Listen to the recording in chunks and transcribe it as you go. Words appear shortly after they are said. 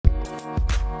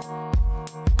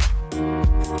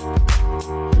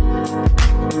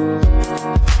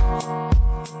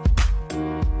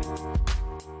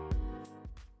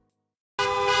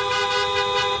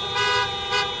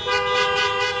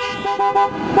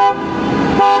Brother,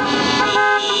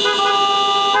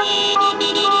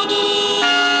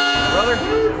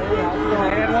 can I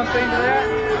add one thing to that?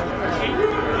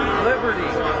 Liberty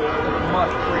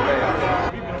must prevail.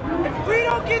 If we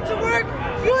don't get to work,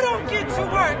 you don't get to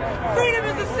work. Freedom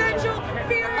is essential.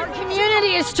 Our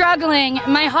community is struggling.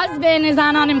 My husband is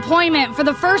on unemployment for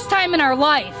the first time in our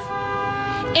life.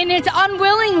 And it's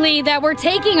unwillingly that we're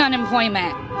taking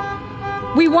unemployment.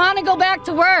 We want to go back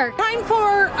to work. Time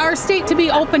for our state to be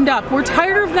opened up. We're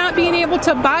tired of not being able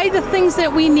to buy the things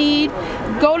that we need,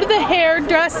 go to the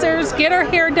hairdressers, get our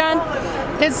hair done.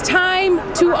 It's time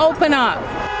to open up.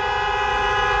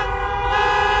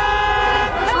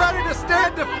 Who's ready to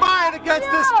stand defiant against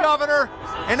this governor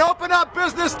and open up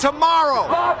business tomorrow?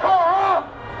 Lock her up!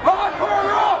 Lock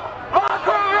her up! Lock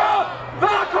her up!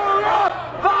 Lock her up!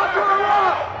 Lock her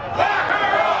up!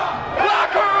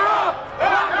 Lock her up!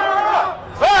 Lock her up! Lock her up!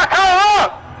 Lock her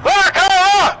up! Lock her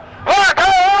up! Lock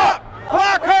her up!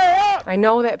 Lock her up! I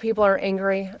know that people are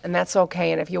angry, and that's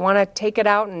okay. And if you want to take it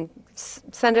out and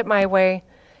send it my way,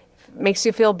 if it makes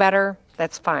you feel better,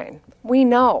 that's fine. We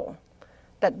know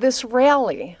that this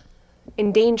rally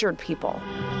endangered people.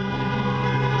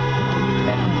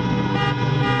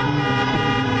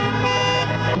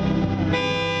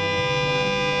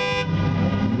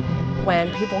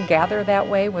 When people gather that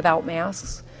way without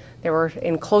masks, they were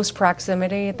in close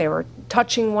proximity, they were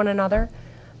touching one another,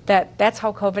 that's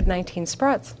how COVID-19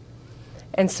 spreads.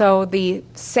 And so the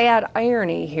sad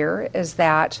irony here is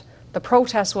that the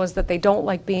protest was that they don't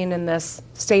like being in this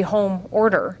stay-home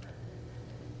order,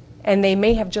 and they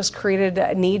may have just created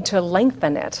a need to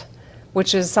lengthen it,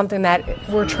 which is something that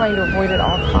we're trying to avoid at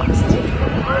all costs.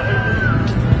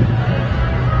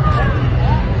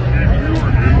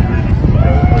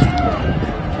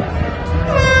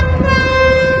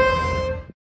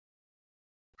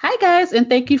 Hi guys, and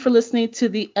thank you for listening to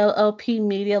the LLP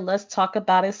Media Let's Talk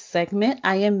About It segment.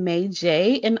 I am May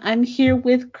J, and I'm here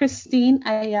with Christine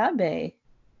Ayabe.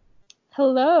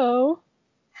 Hello.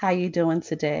 How you doing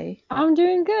today? I'm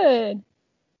doing good.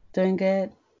 Doing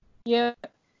good? Yeah.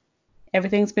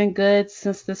 Everything's been good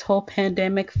since this whole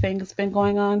pandemic thing has been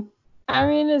going on? I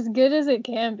mean, as good as it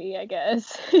can be, I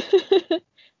guess.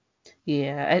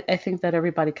 Yeah, I think that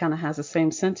everybody kind of has the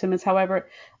same sentiments. However,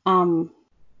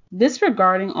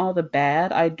 disregarding all the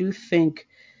bad, I do think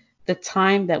the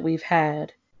time that we've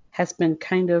had has been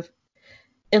kind of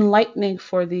enlightening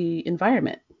for the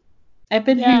environment. I've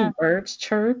been hearing birds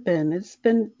chirp, and it's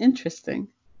been interesting.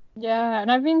 Yeah,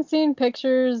 and I've been seeing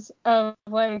pictures of,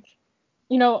 like,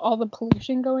 you know, all the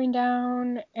pollution going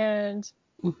down, and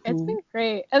it's been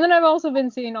great. And then I've also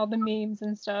been seeing all the memes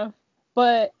and stuff.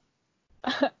 But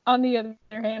on the other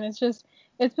hand, it's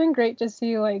been great to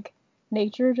see, like,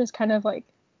 nature just kind of, like,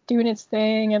 doing its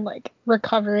thing and, like,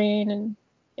 recovering, and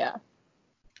yeah.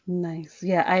 Nice.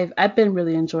 Yeah, I've been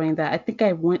really enjoying that. I think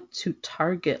I went to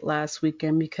Target last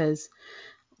weekend because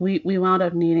we wound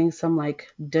up needing some, like,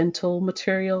 dental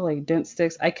material, like dent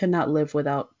sticks. I cannot live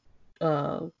without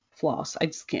floss. I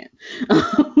just can't.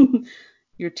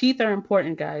 Your teeth are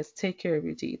important, guys. Take care of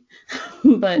your teeth.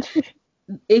 But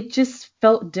it just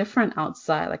felt different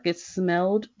outside. Like, it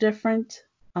smelled different.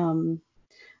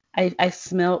 I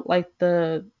smelled like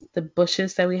the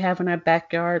bushes that we have in our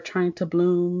backyard trying to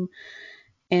bloom.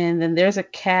 And then there's a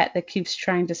cat that keeps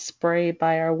trying to spray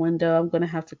by our window. I'm going to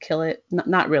have to kill it.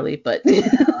 Not really, but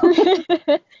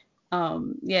yeah,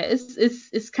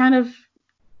 it's kind of,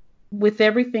 with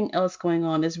everything else going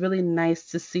on, it's really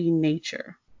nice to see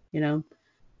nature, you know,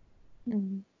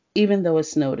 even though it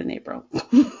snowed in April.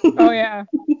 Oh, yeah.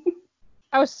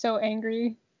 I was so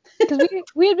angry because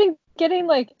we had been getting,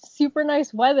 like, super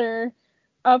nice weather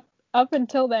up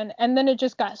until then, and then it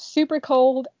just got super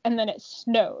cold, and then it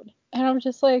snowed. And I'm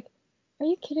just like, are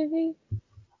you kidding me?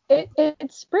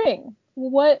 It's spring.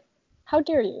 What? How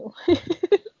dare you?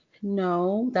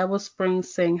 No, that was spring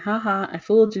saying, haha, I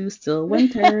fooled you, still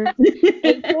winter.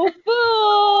 April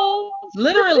Fool!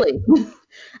 Literally.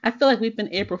 I feel like we've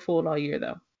been April Fooled all year,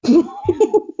 though.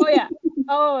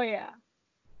 Oh, yeah.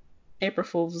 April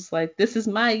Fool's was like, this is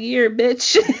my year,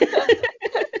 bitch.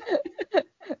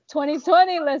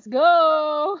 2020, let's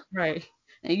go. Right.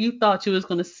 And you thought you was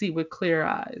going to see with clear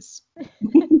eyes.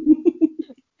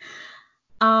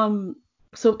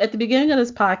 So at the beginning of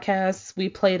this podcast, we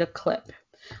played a clip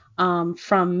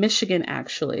from Michigan,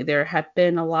 actually. There have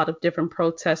been a lot of different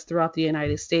protests throughout the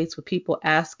United States with people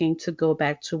asking to go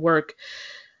back to work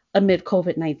amid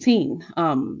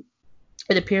COVID-19.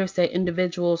 It appears that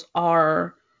individuals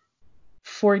are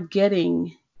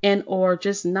forgetting and or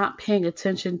just not paying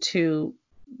attention to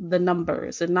the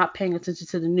numbers and not paying attention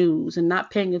to the news and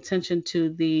not paying attention to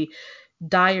the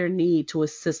dire need to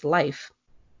assist life.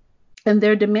 And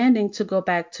they're demanding to go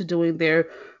back to doing their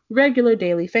regular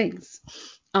daily things.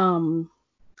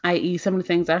 I.e., some of the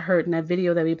things I heard in that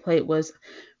video that we played was,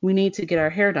 we need to get our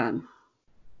hair done.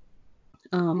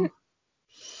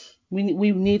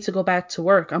 We need to go back to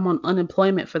work. I'm on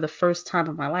unemployment for the first time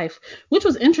in my life, which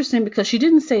was interesting because she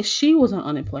didn't say she was on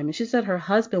unemployment. She said her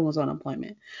husband was on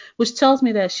unemployment, which tells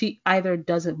me that she either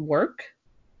doesn't work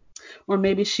or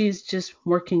maybe she's just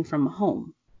working from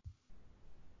home.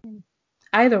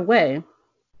 Either way,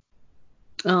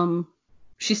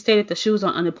 she stated that she was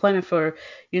on unemployment for,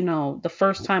 the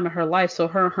first time in her life. So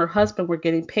her and her husband were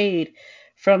getting paid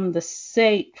from the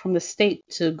state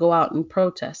to go out and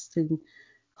protest and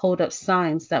hold up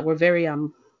signs that were very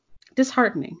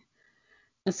disheartening.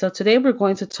 And so today we're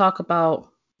going to talk about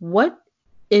what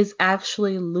is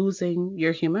actually losing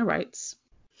your human rights.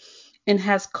 And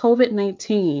has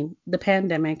COVID-19, the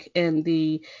pandemic, and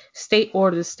the state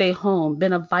order to stay home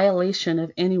been a violation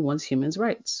of anyone's human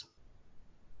rights?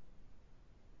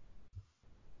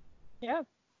 Yeah,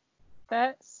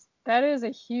 that is a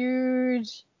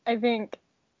huge, I think,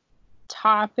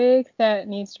 topic that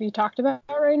needs to be talked about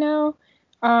right now.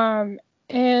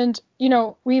 And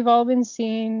we've all been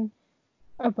seeing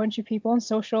a bunch of people on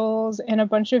socials and a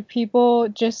bunch of people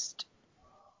just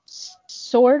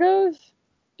sort of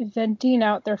venting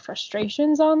out their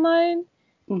frustrations online.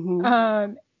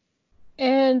 Mm-hmm.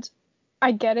 And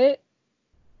I get it.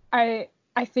 I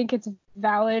think it's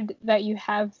valid that you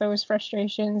have those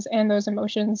frustrations and those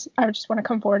emotions. I just want to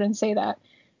come forward and say that.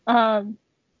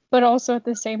 But also at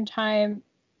the same time,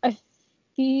 I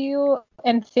feel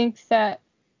and think that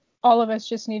all of us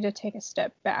just need to take a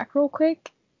step back real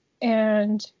quick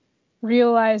and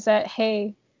realize that,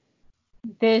 hey,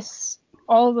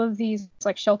 all of these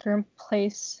like shelter in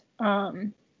place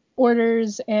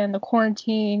orders and the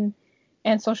quarantine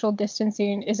and social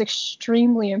distancing is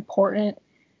extremely important.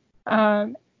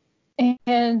 And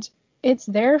it's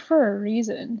there for a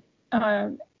reason.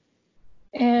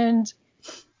 And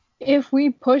if we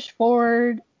push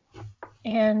forward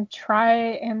and try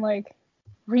and like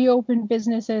reopen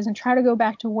businesses and try to go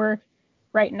back to work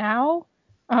right now,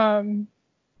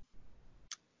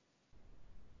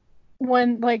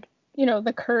 when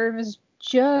the curve is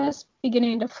just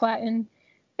beginning to flatten,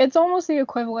 it's almost the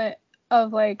equivalent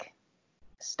of like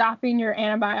stopping your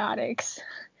antibiotics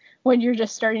when you're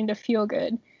just starting to feel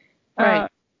good. Right.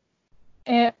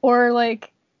 Or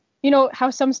like, how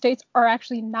some states are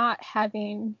actually not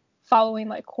following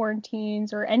like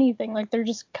quarantines or anything. Like they're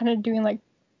just kind of doing like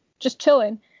just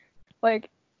chilling, like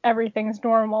everything's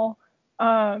normal.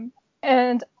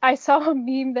 And I saw a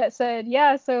meme that said,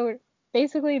 yeah, so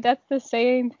basically that's the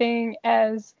same thing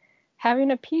as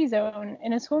having a P zone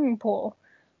in a swimming pool.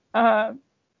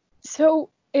 So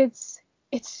it's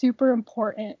super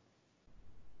important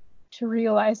to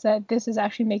realize that this is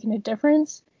actually making a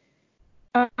difference.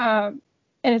 And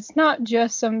it's not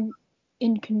just some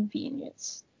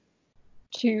inconvenience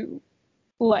to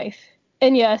life.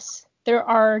 And yes, there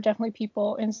are definitely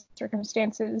people in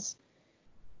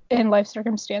life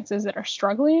circumstances that are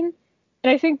struggling.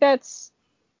 And I think that's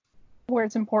where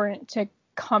it's important to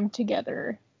come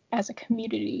together as a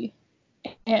community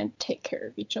and take care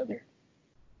of each other.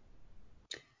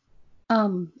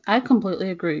 I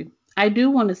completely agree. I do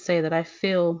want to say that I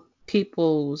feel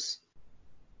people's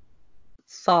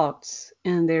thoughts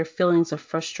and their feelings of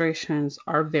frustrations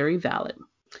are very valid.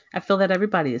 I feel that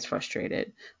everybody is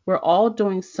frustrated. We're all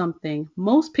doing something.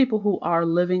 Most people who are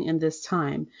living in this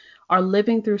time are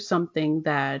living through something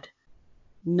that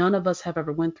none of us have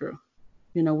ever went through.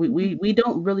 We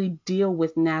don't really deal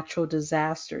with natural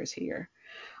disasters here.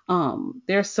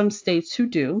 There are some states who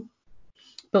do,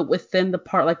 but within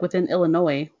within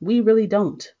Illinois, we really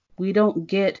don't. We didn't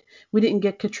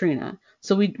get Katrina.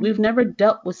 So we've never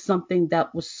dealt with something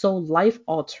that was so life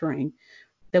altering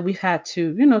that we've had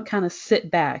to, kind of sit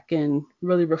back and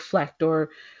really reflect, or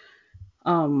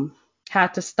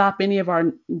had to stop any of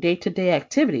our day-to-day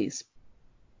activities.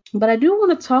 But I do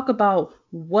want to talk about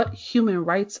what human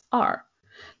rights are,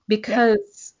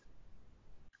 because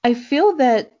I feel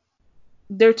that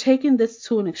they're taking this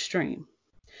to an extreme.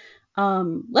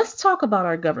 Let's talk about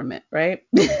our government, right?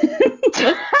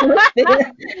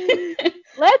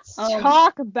 Let's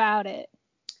talk about it.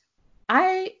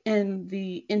 I,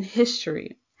 in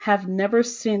history, have never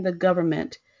seen the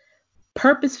government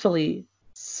purposefully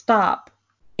stop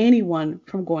anyone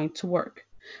from going to work.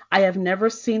 I have never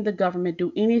seen the government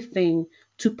do anything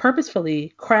to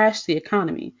purposefully crash the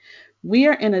economy. We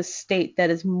are in a state that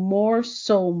is more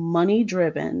so money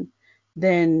driven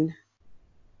than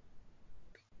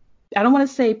I don't want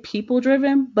to say people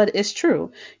driven, but it's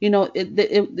true.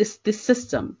 It's the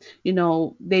system.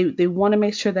 They want to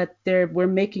make sure that we're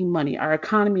making money. Our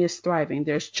economy is thriving.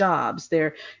 There's jobs.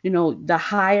 The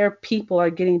higher people are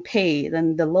getting paid,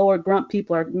 and the lower grunt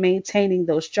people are maintaining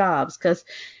those jobs. Because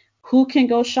who can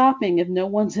go shopping if no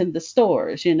one's in the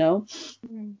stores?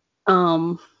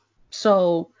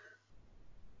 So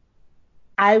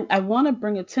I want to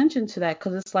bring attention to that,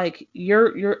 because it's like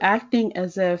you're acting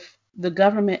as if the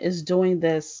government is doing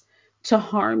this to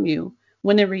harm you,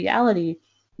 when in reality,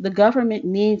 the government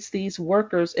needs these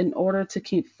workers in order to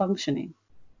keep functioning.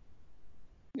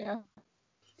 Yeah.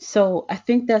 So I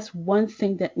think that's one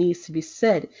thing that needs to be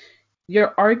said.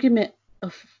 Your argument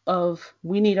of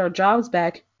we need our jobs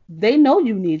back, they know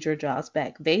you need your jobs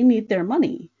back. They need their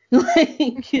money.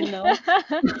 They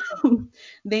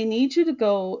need you to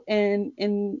go and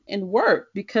work,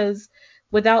 because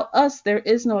without us, there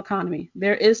is no economy.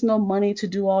 There is no money to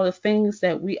do all the things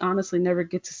that we honestly never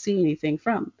get to see anything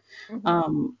from.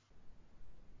 Mm-hmm.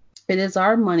 It is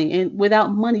our money, and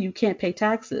without money, you can't pay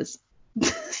taxes.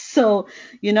 So,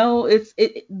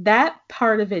 that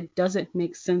part of it doesn't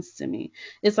make sense to me.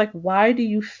 It's like, why do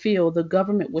you feel the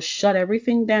government will shut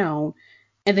everything down,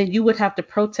 and then you would have to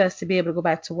protest to be able to go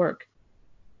back to work?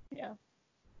 Yeah.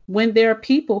 When there are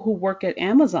people who work at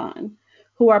Amazon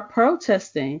who are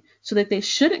protesting so that they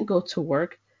shouldn't go to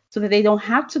work, so that they don't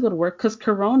have to go to work, because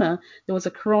there was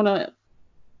a corona,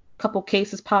 couple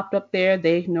cases popped up there.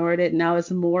 They ignored it. Now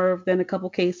it's more than a couple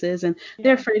cases, and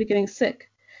they're afraid of getting sick.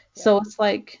 Yeah. So it's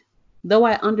like, though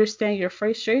I understand your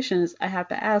frustrations, I have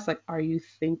to ask, like, are you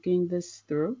thinking this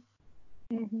through?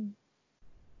 Mm-hmm.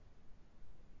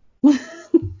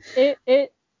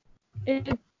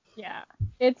 Yeah,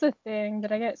 it's a thing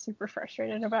that I get super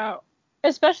frustrated about,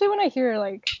 especially when I hear,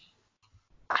 like,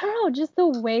 I don't know, just the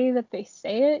way that they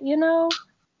say it,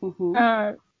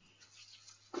 Mm-hmm.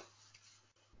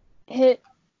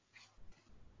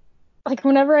 Like,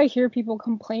 whenever I hear people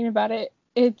complain about it,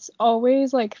 it's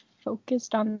always, like,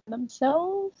 focused on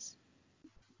themselves.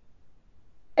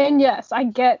 And yes, I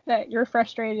get that you're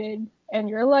frustrated and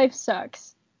your life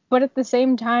sucks, but at the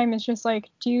same time, it's just like,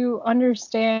 do you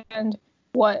understand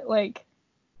what, like,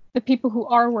 the people who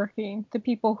are working, the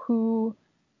people who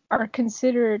are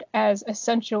considered as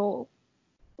essential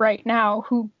right now,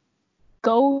 who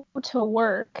go to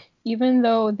work even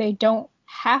though they don't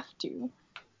have to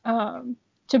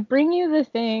bring you the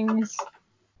things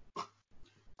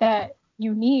that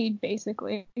you need,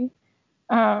 basically,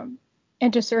 and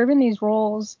to serve in these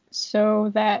roles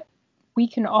so that we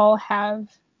can all have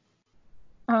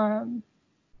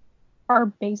our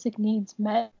basic needs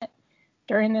met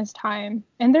during this time.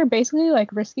 And they're basically,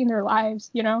 like, risking their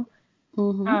lives,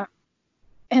 Mm-hmm.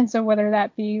 And so whether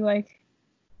that be, like,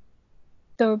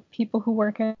 the people who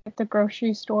work at the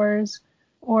grocery stores,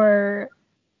 or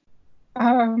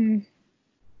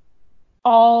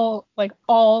all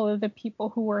of the people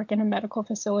who work in a medical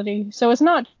facility. So it's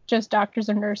not just doctors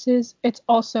and nurses, it's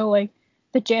also, like,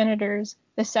 the janitors,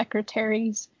 the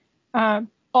secretaries,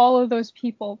 all of those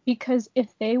people, because if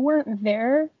they weren't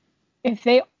there, if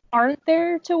they aren't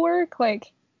there to work,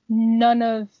 like,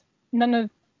 nothing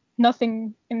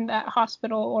in that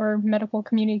hospital or medical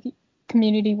community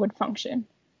would function.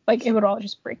 Like, it would all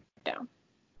just break down.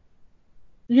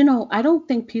 I don't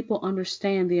think people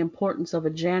understand the importance of a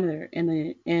janitor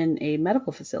in a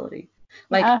medical facility.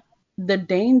 Like, the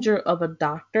danger of a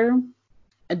doctor,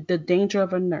 the danger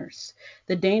of a nurse,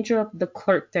 the danger of the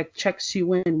clerk that checks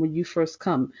you in when you first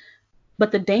come,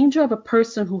 but the danger of a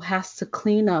person who has to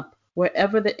clean up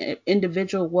wherever the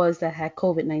individual was that had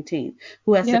COVID-19,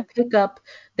 who has to pick up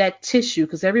that tissue,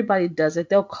 because everybody does it.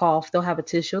 They'll cough, they'll have a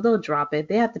tissue, they'll drop it,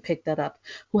 they have to pick that up,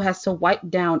 who has to wipe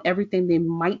down everything they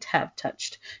might have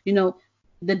touched.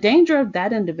 The danger of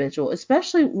that individual,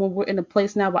 especially when we're in a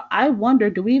place now where I wonder,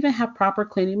 do we even have proper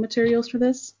cleaning materials for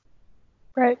this?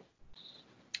 Right.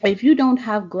 If you don't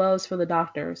have gloves for the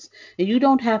doctors, and you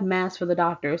don't have masks for the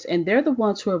doctors, and they're the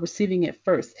ones who are receiving it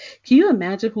first, can you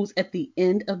imagine who's at the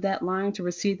end of that line to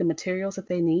receive the materials that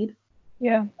they need?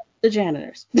 Yeah. The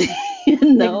janitors.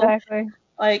 Exactly.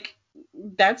 Like,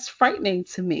 that's frightening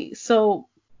to me. So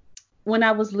when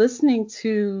I was listening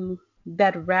to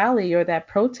that rally or that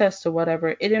protest or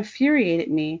whatever, it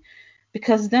infuriated me,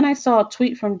 because then I saw a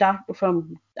tweet from I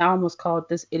almost called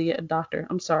this idiot a doctor.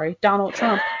 I'm sorry, Donald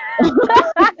Trump.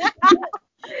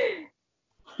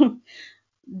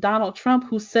 Donald Trump,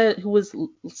 who was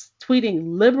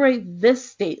tweeting, liberate this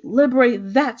state,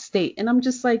 liberate that state. And I'm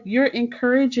just like, you're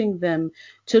encouraging them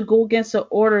to go against the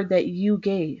order that you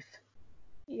gave.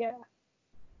 Yeah.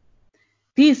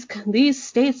 These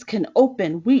states can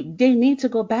open. They need to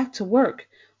go back to work.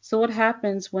 So what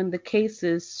happens when the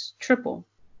cases triple?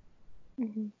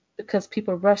 Mm-hmm. Because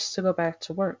people rush to go back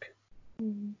to work.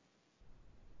 Mm-hmm.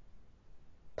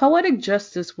 Poetic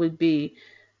justice would be,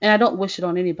 and I don't wish it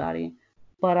on anybody,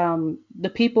 but the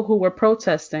people who were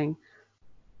protesting,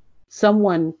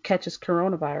 someone catches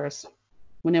coronavirus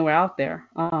when they were out there,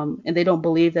 and they don't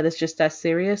believe that it's just that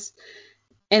serious.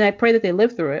 And I pray that they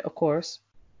live through it, of course.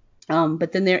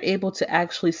 But then they're able to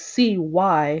actually see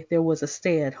why there was a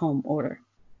stay-at-home order.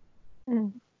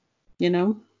 Mm. You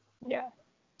know? Yeah.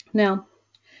 Now,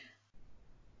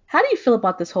 how do you feel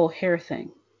about this whole hair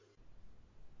thing?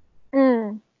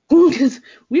 Because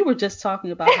we were just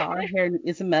talking about how our hair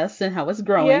is a mess and how it's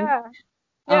growing. Yeah.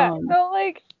 Yeah. So,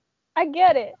 like, I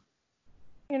get it.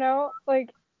 You know,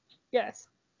 like, yes,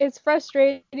 it's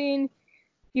frustrating.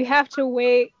 You have to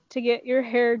wait to get your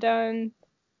hair done.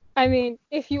 I mean,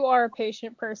 if you are a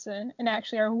patient person and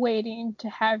actually are waiting to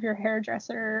have your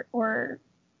hairdresser or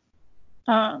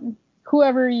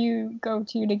whoever you go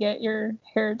to get your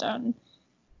hair done,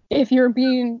 if you're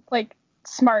being like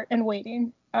smart and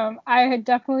waiting, I had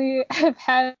definitely have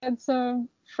had some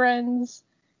friends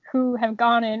who have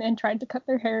gone in and tried to cut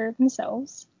their hair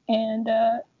themselves, and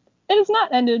it has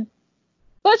not ended.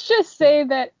 Let's just say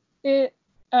that it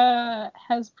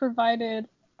has provided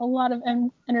a lot of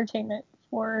entertainment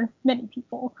for many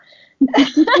people.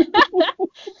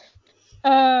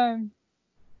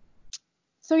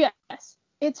 So yes,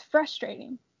 it's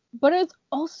frustrating, but it's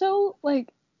also like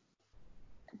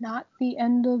not the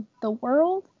end of the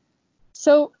world.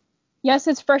 So yes,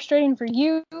 it's frustrating for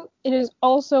you. It is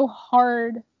also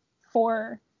hard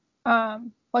for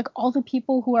like all the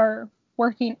people who are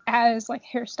working as like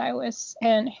hairstylists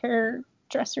and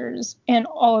hairdressers and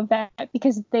all of that,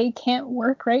 because they can't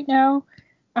work right now.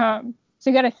 So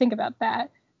you got to think about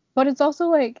that. But it's also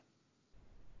like,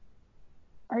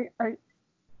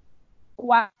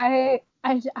 why I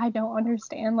don't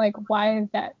understand like why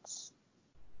that's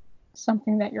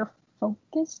something that you're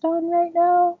focused on right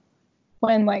now,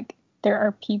 when like there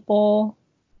are people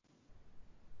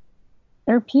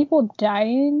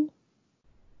dying,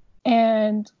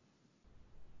 and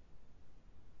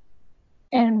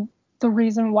the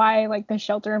reason why like the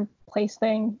shelter in place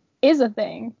thing is a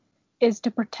thing is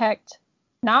to protect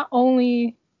not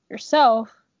only yourself,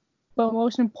 but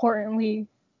most importantly,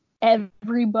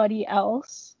 everybody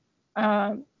else.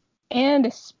 And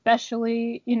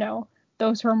especially, you know,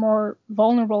 those who are more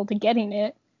vulnerable to getting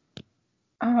it.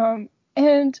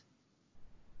 And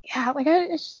yeah, like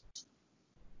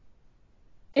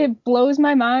it blows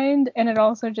my mind, and it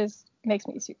also just makes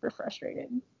me super frustrated.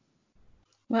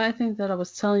 Well, I think that I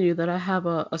was telling you that I have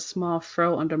a small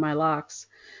fro under my locks,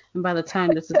 and by the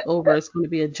time this is over, it's going to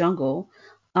be a jungle.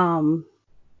 But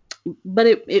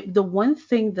the one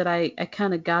thing that I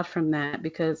kind of got from that,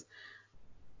 because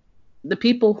the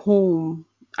people whom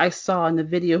I saw in the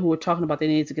video who were talking about they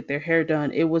needed to get their hair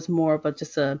done, it was more of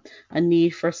just a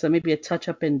need for some, maybe a touch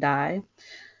up and dye.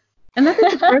 And I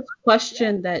think the first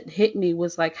question that hit me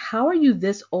was like, how are you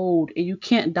this old and you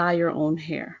can't dye your own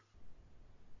hair?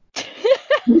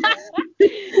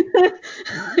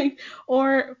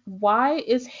 Or why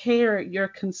is hair your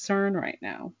concern right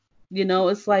now? You know,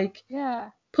 it's like, yeah,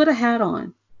 put a hat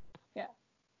on. Yeah.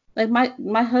 Like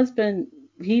my husband,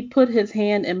 he put his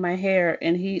hand in my hair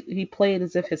and he played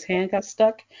as if his hand got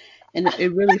stuck, and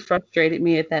it really frustrated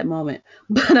me at that moment.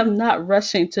 But I'm not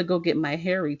rushing to go get my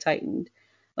hair retightened.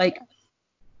 Like,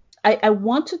 I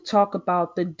want to talk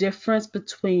about the difference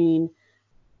between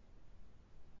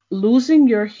losing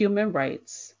your human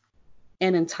rights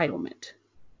and entitlement.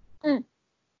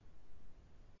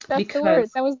 That's the word.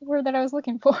 That was the word that I was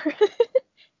looking for.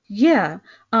 Yeah.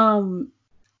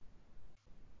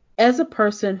 As a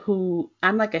person who,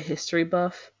 I'm like a history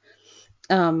buff,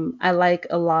 I like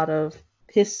a lot of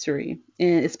history,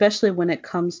 and especially when it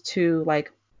comes to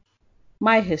like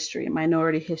my history,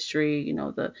 minority history, you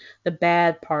know, the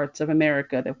bad parts of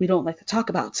America that we don't like to talk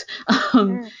about.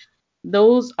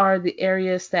 Those are the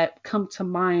areas that come to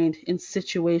mind in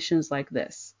situations like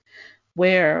this,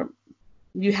 where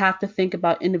you have to think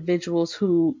about individuals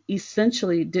who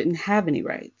essentially didn't have any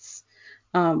rights,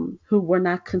 who were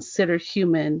not considered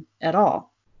human at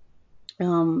all,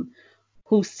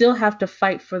 who still have to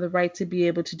fight for the right to be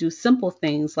able to do simple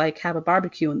things like have a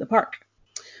barbecue in the park,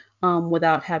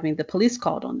 without having the police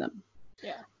called on them.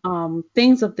 Yeah.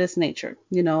 Things of this nature,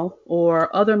 you know,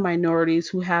 or other minorities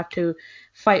who have to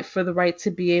fight for the right to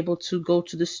be able to go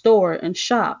to the store and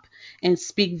shop and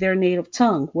speak their native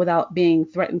tongue without being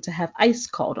threatened to have ICE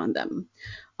called on them.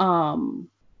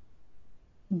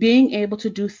 Being able to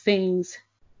do things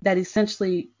that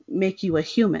essentially make you a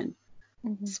human,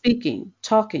 speaking,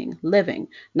 talking, living,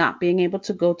 not being able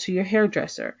to go to your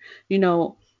hairdresser. You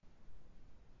know,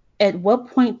 at what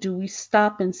point do we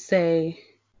stop and say,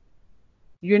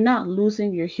 you're not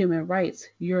losing your human rights,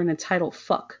 you're an entitled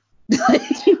fuck?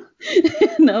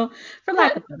 You know, for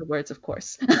lack of better words, of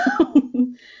course.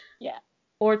 Yeah.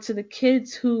 Or to the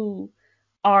kids who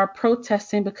are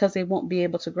protesting because they won't be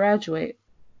able to graduate.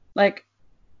 Like,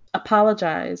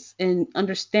 apologize and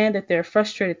understand that they're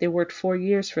frustrated. They worked 4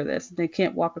 years for this. They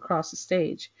can't walk across the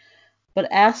stage.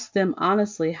 But ask them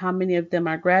honestly how many of them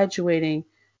are graduating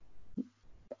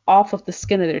off of the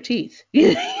skin of their teeth.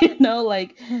 You know,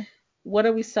 like, what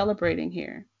are we celebrating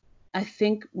here? I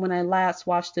think when I last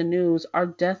watched the news, our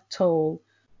death toll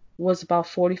was about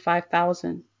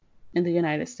 45,000 in the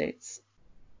United States.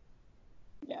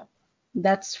 Yeah.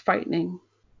 That's frightening.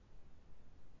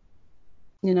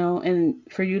 You know, and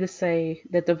for you to say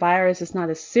that the virus is not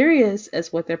as serious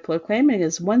as what they're proclaiming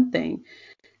is one thing.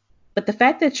 But the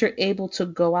fact that you're able to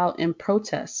go out and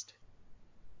protest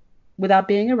without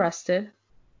being arrested,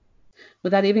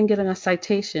 without even getting a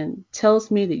citation, tells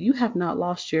me that you have not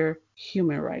lost your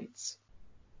human rights.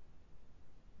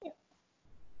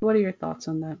 What are your thoughts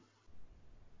on that?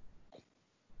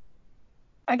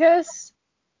 I guess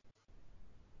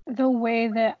the way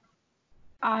that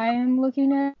I'm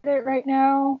looking at it right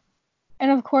now,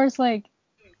 and of course, like,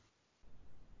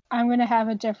 I'm going to have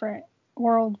a different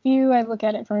worldview. I look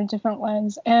at it from a different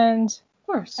lens, and Of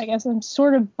course. I guess I'm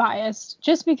sort of biased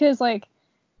just because, like,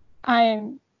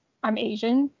 I'm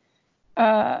Asian,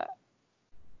 and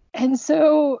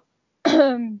so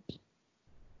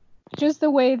just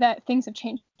the way that things have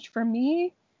changed for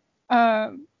me,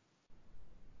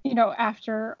 you know,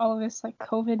 after all of this, like,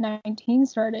 COVID-19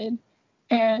 started,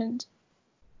 and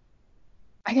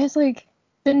I guess, like,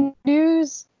 the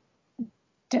news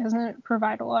doesn't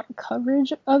provide a lot of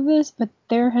coverage of this, but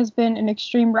there has been an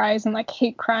extreme rise in, like,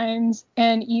 hate crimes,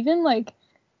 and even, like,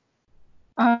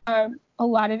 a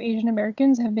lot of Asian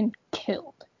Americans have been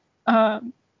killed.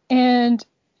 And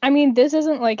I mean, this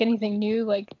isn't like anything new.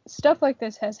 Like, stuff like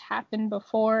this has happened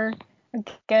before.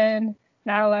 Again,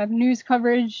 not a lot of news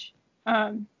coverage,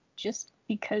 just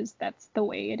because that's the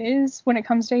way it is when it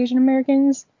comes to Asian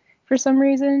Americans for some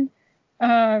reason.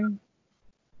 But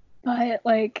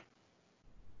like,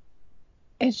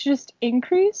 it's just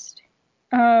increased.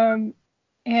 And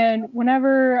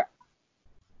whenever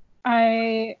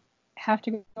I have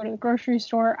to go to the grocery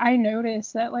store, I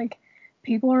notice that, like,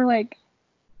 people are, like,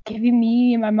 giving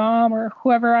me and my mom or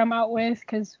whoever I'm out with,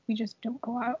 because we just don't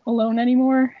go out alone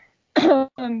anymore,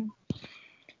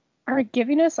 are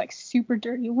giving us, like, super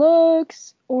dirty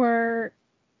looks, or,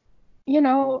 you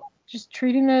know, just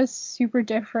treating us super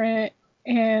different,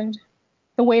 and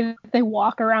the way that they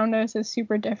walk around us is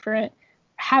super different.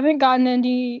 Haven't gotten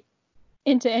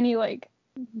into any, like,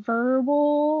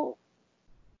 verbal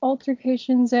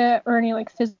altercations yet, or any, like,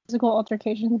 physical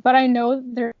altercations, but I know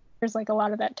there's like a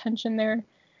lot of that tension there.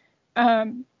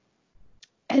 And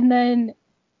then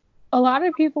a lot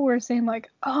of people were saying,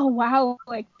 like, oh wow,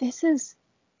 like, this is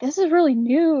really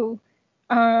new,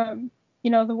 you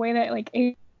know, the way that, like,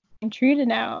 Asians are treated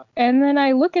now. And then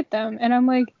I look at them and I'm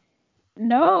like,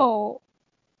 no,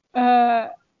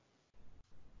 like,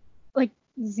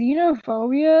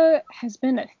 xenophobia has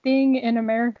been a thing in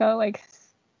America, like,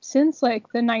 since, like,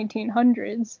 the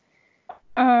 1900s.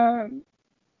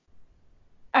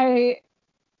 I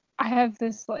have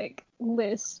this, like,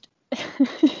 list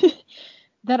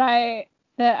that I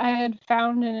had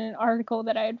found in an article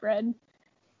that I had read.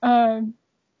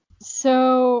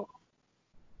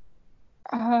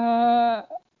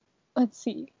 Let's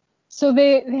see. So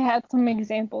they had some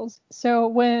examples. So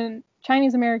when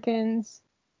Chinese Americans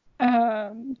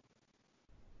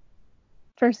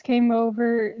first came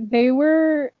over, they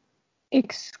were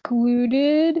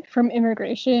excluded from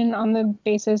immigration on the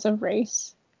basis of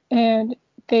race, and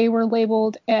they were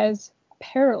labeled as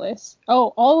perilous.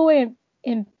 Oh, all the way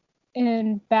in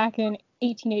back in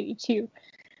 1882.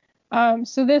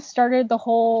 So this started the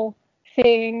whole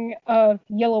thing of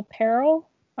yellow peril,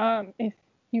 if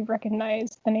you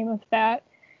recognize the name of that.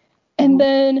 And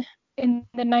then in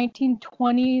the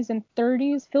 1920s and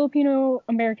 30s, Filipino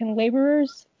American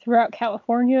laborers throughout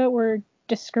California were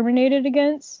discriminated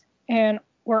against and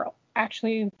were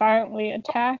actually violently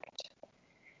attacked.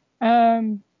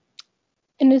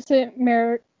 Innocent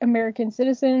American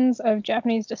citizens of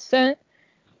Japanese descent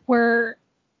were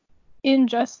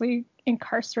unjustly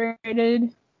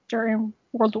incarcerated during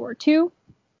World War II.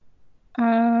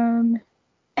 And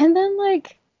then,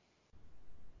 like,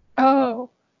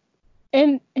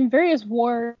 in various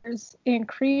wars in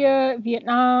Korea,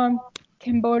 Vietnam,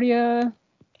 Cambodia,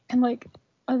 and, like,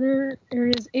 other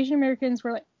areas, Asian Americans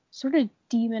were like sort of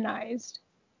demonized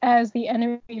as the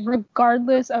enemy,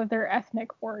 regardless of their ethnic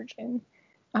origin.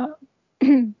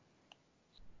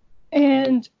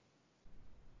 And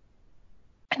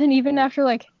then even after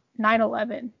like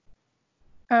 9/11,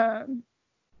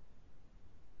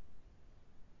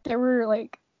 there were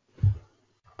like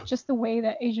just the way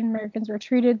that Asian Americans were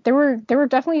treated. There were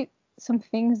definitely some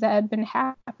things that had been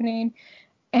happening,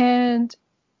 and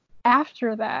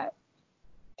after that,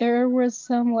 there was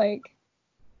some like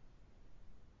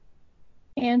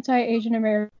anti-Asian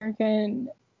American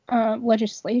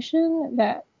legislation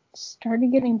that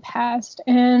started getting passed,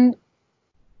 and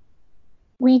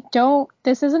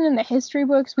this isn't in the history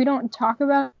books. We don't talk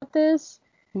about this.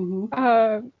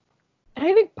 Mm-hmm. I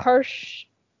think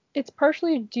it's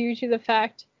partially due to the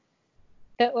fact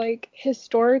that like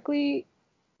historically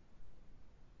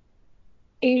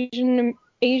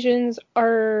Asians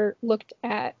are looked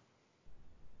at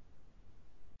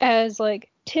as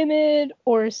like timid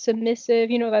or submissive,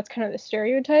 that's kind of the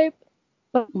stereotype.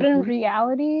 But in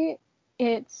reality,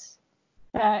 it's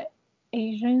that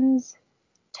Asians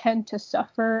tend to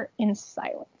suffer in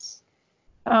silence.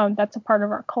 That's a part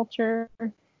of our culture.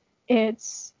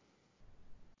 It's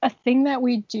a thing that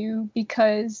we do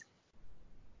because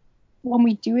when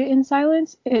we do it in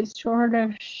silence, it sort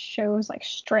of shows like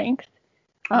strength.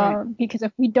 Right. Because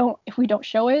if we don't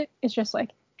show it, it's just like,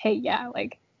 hey, yeah,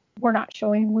 like we're not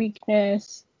showing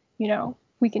weakness,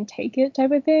 we can take it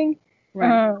type of thing.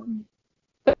 Right.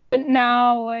 But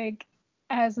now, like,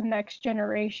 as the next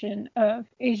generation of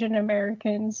Asian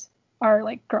Americans are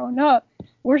like growing up,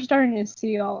 we're starting to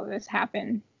see all of this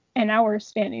happen, and now we're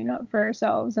standing up for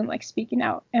ourselves and like speaking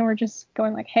out, and we're just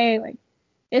going like, hey, like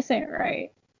this ain't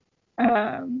right.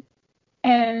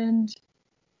 And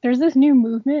there's this new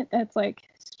movement that's like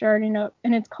starting up,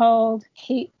 and it's called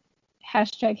hate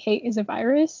is a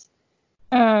virus.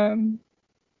 And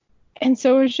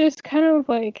so it's just kind of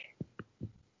like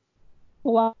a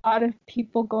lot of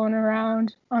people going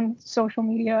around on social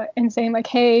media and saying like,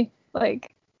 hey,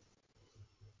 like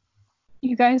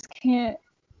you guys can't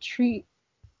treat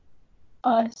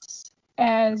us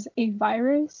as a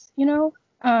virus,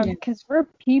 because we're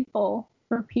people,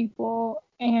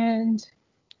 and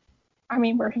I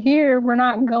mean, we're here, we're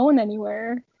not going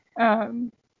anywhere.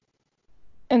 And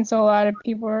so a lot of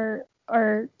people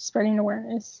are spreading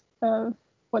awareness of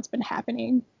what's been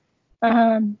happening.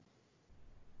 And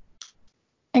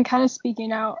kind of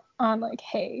speaking out on like,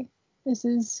 hey,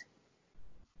 this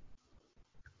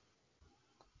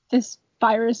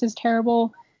virus is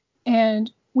terrible,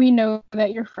 and we know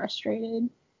that you're frustrated,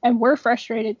 and we're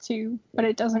frustrated too, but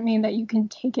it doesn't mean that you can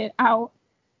take it out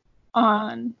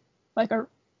on like a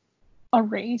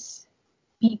race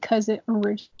because it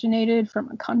originated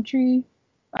from a country.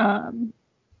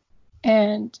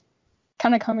 And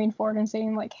kind of coming forward and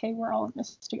saying like, hey, we're all in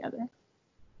this together.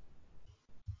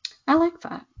 I like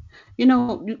that.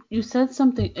 You said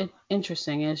something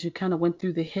interesting as you kind of went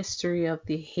through the history of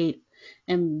the hate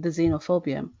and the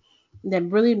xenophobia that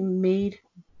really made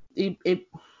it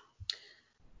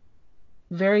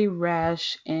very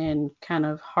rash and kind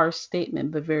of harsh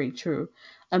statement, but very true.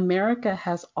 America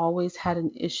has always had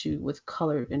an issue with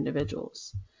colored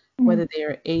individuals, whether they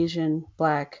are Asian,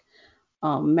 Black,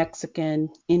 Mexican,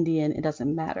 Indian, it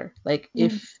doesn't matter. Like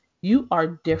if you are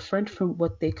different from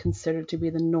what they consider to be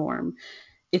the norm,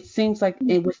 it seems like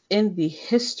within the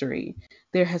history,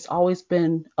 there has always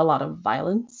been a lot of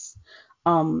violence,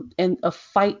 and a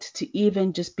fight to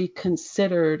even just be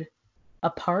considered a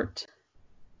part,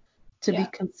 to be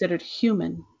considered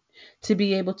human, to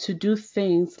be able to do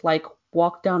things like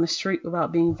walk down the street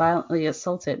without being violently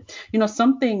assaulted.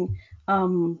 Something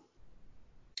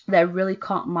that really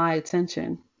caught my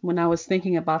attention when I was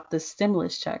thinking about the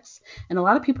stimulus checks, and a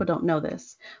lot of people don't know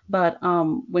this, but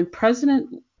when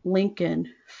President Lincoln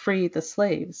freed the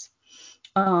slaves,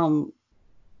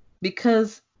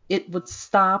 because it would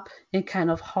stop and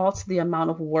kind of halt the amount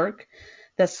of work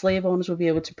that slave owners would be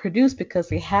able to produce because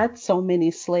they had so many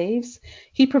slaves,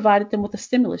 he provided them with a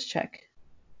stimulus check.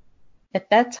 At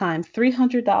that time,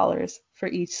 $300 for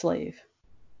each slave.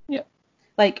 Yeah.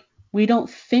 Like, we don't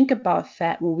think about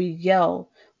that when we yell,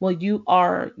 well,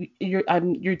 you're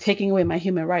taking away my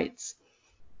human rights.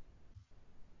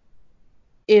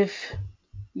 If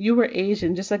you were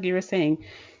Asian, just like you were saying,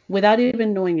 without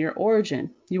even knowing your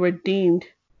origin, you were deemed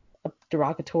a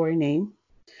derogatory name,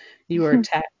 you were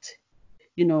attacked,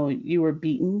 you were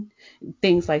beaten,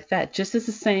 things like that. Just as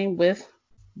the same with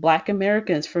Black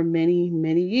Americans for many,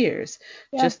 many years,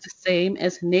 just the same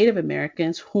as Native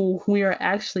Americans who we are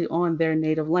actually on their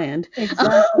native land.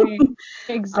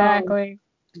 Exactly.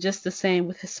 just the same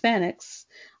with Hispanics.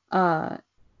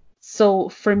 So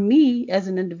for me as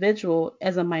an individual,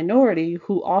 as a minority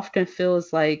who often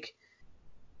feels like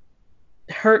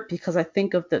hurt because I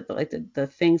think of the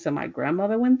things that my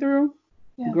grandmother went through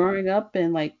Yeah. growing up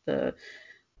in like the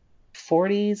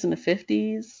 40s and the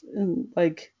 50s, and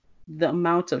like the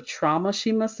amount of trauma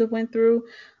she must have went through.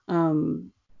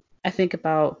 I think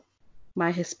about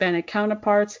my Hispanic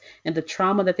counterparts and the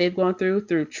trauma that they've gone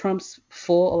through Trump's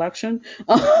full election.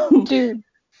 Dude.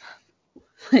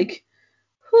 Like,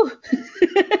 whew.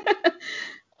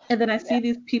 And then I see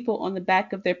these people on the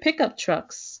back of their pickup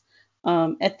trucks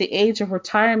at the age of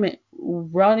retirement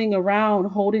running around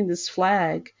holding this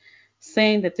flag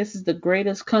saying that this is the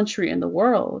greatest country in the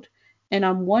world. And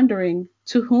I'm wondering,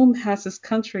 to whom has this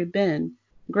country been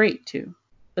great to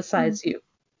besides you?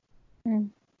 Mm.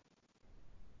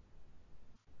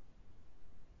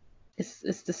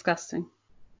 It's disgusting.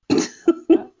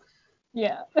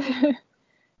 Yeah.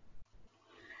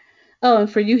 Oh,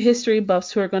 and for you history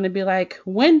buffs who are going to be like,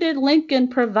 when did Lincoln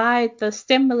provide the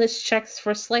stimulus checks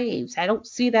for slaves? I don't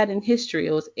see that in history.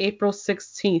 It was April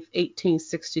 16th,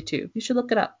 1862. You should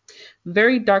look it up.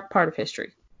 Very dark part of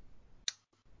history.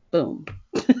 Boom.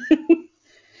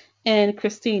 And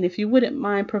Christine, if you wouldn't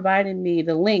mind providing me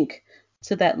the link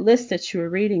to that list that you were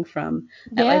reading from,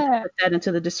 I'd like to put that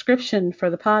into the description for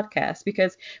the podcast,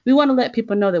 because we want to let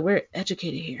people know that we're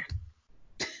educated here.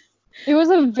 It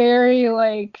was a very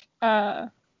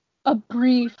a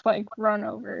brief run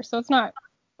over, so it's not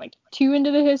too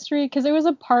into the history, because it was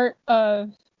a part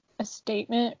of a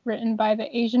statement written by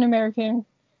the Asian American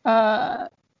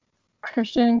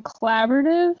Christian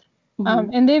Collaborative,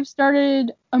 and they've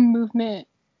started a movement,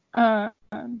 a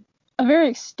very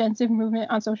extensive movement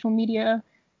on social media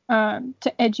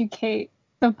to educate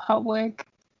the public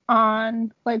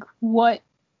on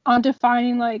on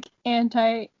defining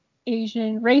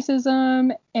anti-Asian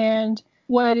racism and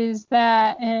what is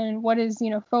that and what is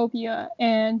xenophobia.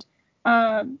 And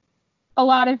a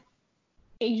lot of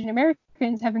Asian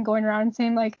Americans have been going around and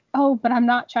saying oh, but I'm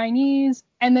not Chinese,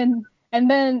 and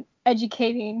then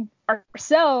educating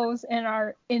ourselves and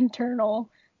our internal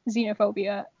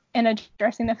xenophobia and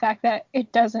addressing the fact that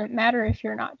it doesn't matter if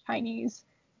you're not Chinese,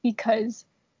 because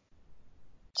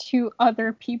to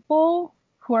other people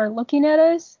who are looking at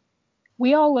us,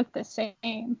 we all look the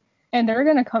same, and they're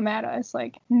going to come at us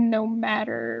no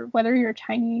matter whether you're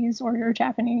Chinese or you're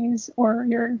Japanese or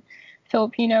you're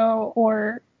Filipino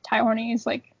or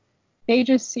Taiwanese. They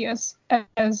just see us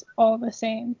as all the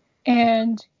same.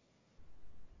 And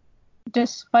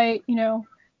despite,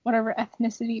 whatever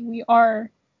ethnicity we are,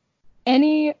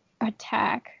 any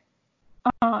attack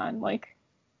on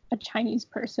a Chinese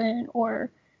person or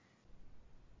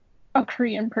a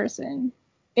Korean person,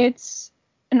 it's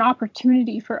an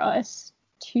opportunity for us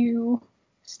to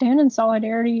stand in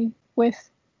solidarity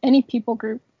with any people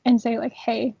group and say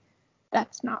hey,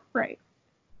 that's not right,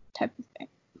 type of thing.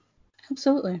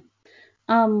 Absolutely.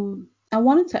 I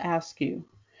wanted to ask you,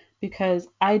 because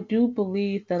I do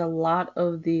believe that a lot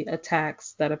of the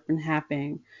attacks that have been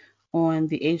happening on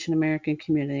the Asian American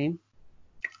community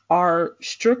are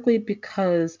strictly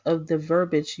because of the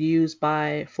verbiage used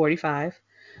by 45.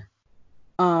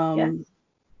 Yes.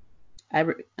 I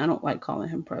don't like calling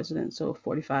him president, so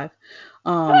 45.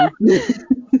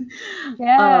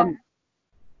 Yeah.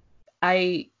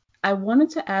 I wanted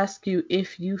to ask you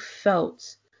if you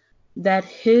felt that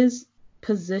his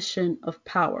position of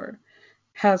power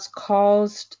has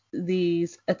caused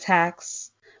these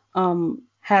attacks,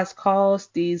 has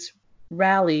caused these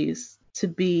rallies to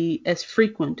be as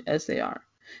frequent as they are,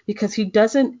 because he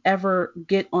doesn't ever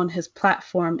get on his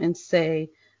platform and say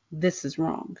this is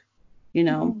wrong.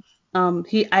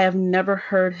 I have never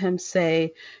heard him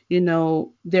say,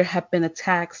 there have been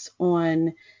attacks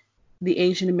on the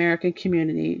Asian American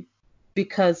community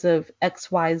because of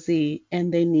XYZ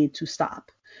and they need to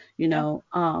stop.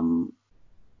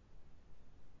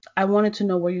 I wanted to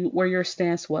know where your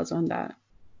stance was on that.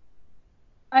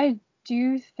 I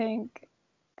do think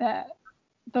that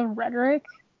the rhetoric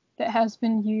that has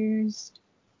been used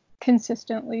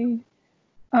consistently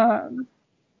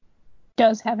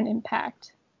does have an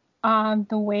impact on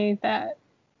the way that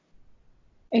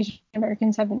Asian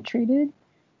Americans have been treated.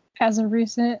 As of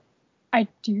recent, I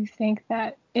do think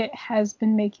that it has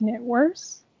been making it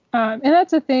worse. And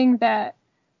that's a thing that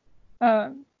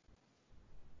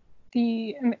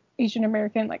the Asian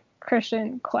American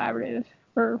Christian Collaborative,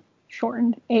 or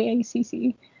shortened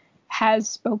AACC, has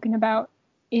spoken about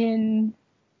in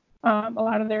a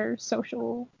lot of their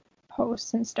social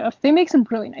posts and stuff. They make some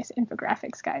really nice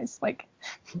infographics, guys.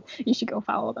 You should go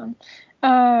follow them.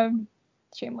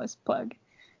 Shameless plug.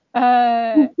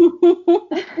 Because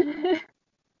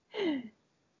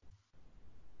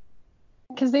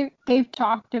they've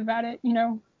talked about it,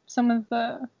 some of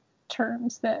the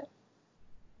terms that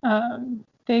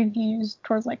they've used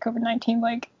towards like COVID-19,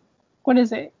 like what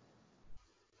is it,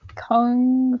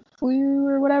 Kung flu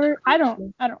or whatever? I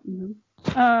don't.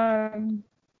 Mhm.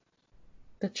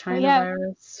 The China yeah.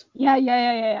 virus.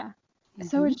 Yeah.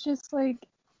 So Mhm. it's just like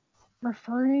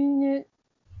referring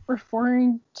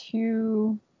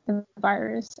to the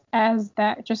virus as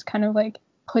that just kind of like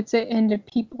puts it into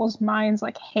people's minds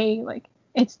like, hey, like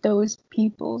it's those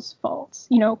people's faults,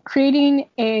 creating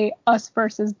a us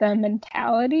versus them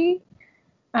mentality.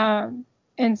 And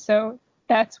so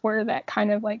that's where that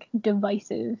kind of like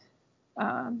divisive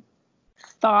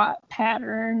thought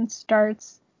pattern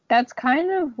starts. That's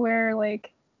kind of where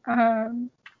like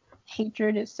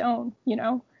hatred is sown,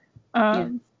 Yeah.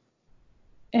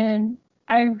 And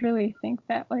I really think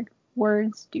that like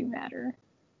words do matter.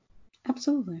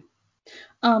 Absolutely.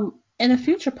 In a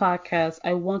future podcast,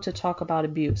 I want to talk about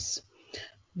abuse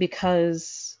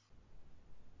because,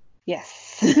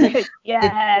 yes,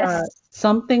 it's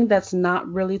something that's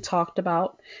not really talked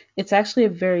about. It's actually a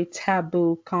very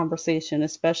taboo conversation,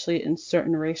 especially in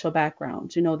certain racial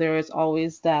backgrounds. There is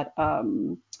always that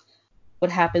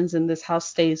what happens in this house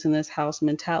stays in this house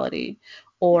mentality.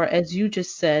 Or as you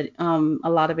just said, a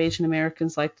lot of Asian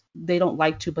Americans, like, they don't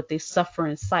like to, but they suffer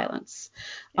in silence.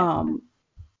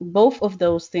 Both of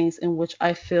those things in which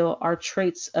I feel are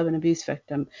traits of an abuse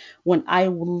victim. When I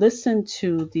listen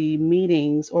to the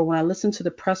meetings or when I listen to the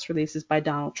press releases by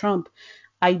Donald Trump,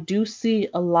 I do see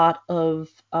a lot of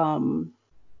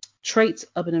traits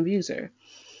of an abuser.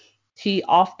 He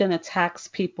often attacks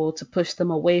people to push them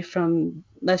away from,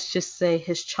 let's just say,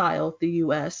 his child, the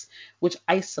US, which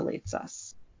isolates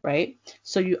us, right?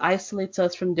 So you isolate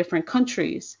us from different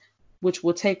countries, which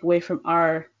will take away from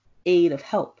our aid of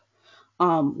help.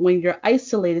 When you're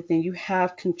isolated, then you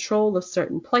have control of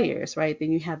certain players, right?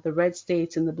 Then you have the red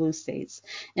states and the blue states.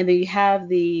 And then you have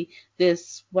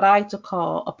this, what I like to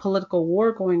call a political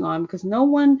war going on, because no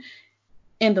one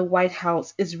in the White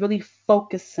House is really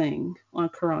focusing on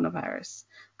coronavirus.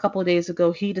 A couple of days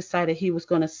ago, he decided he was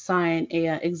going to sign a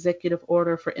executive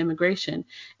order for immigration.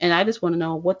 And I just want to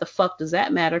know, what the fuck does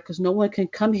that matter? Because no one can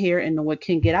come here and no one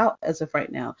can get out as of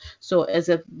right now. So as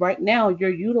of right now,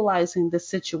 you're utilizing this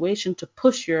situation to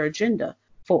push your agenda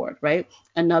forward, right?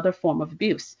 Another form of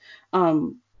abuse.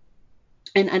 And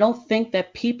I don't think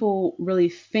that people really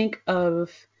think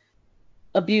of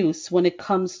abuse when it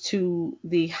comes to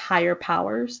the higher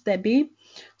powers that be.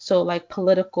 So like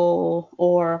political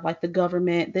or like the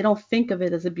government, they don't think of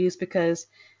it as abuse because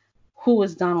who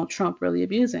is Donald Trump really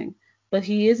abusing? But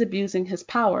he is abusing his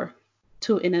power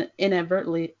to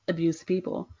inadvertently abuse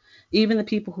people. Even the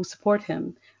people who support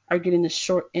him are getting the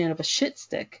short end of a shit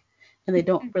stick, and they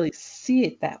don't really see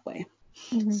it that way.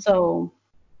 Mm-hmm. So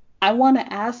I want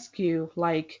to ask you,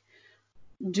 like,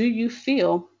 do you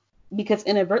feel, because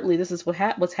inadvertently this is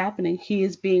what's happening, he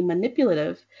is being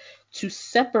manipulative to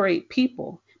separate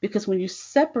people, because when you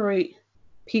separate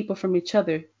people from each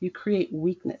other, you create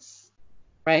weakness,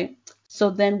 right? So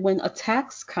then when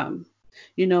attacks come,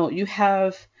 you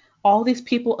have all these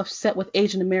people upset with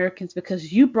Asian Americans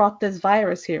because you brought this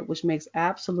virus here, which makes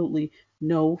absolutely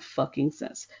no fucking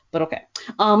sense. But okay.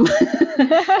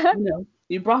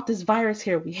 You brought this virus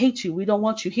here. We hate you. We don't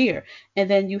want you here. And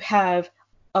then you have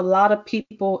a lot of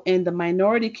people in the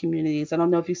minority communities. I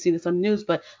don't know if you've seen this on the news,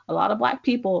 but a lot of Black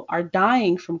people are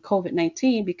dying from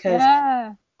COVID-19 because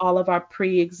all of our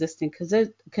pre-existing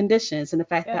conditions and the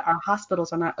fact that our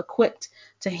hospitals are not equipped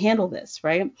to handle this,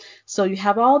 right? So you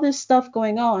have all this stuff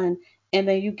going on, and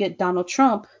then you get Donald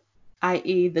Trump,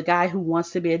 i.e. the guy who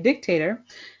wants to be a dictator,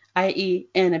 i.e.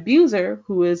 an abuser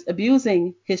who is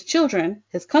abusing his children,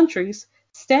 his countries,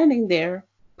 standing there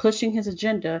pushing his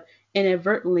agenda,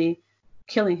 inadvertently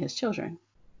killing his children.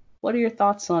 What are your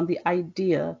thoughts on the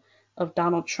idea of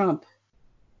Donald Trump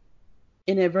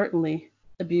inadvertently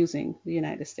abusing the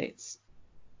United States?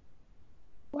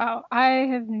 Wow, I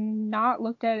have not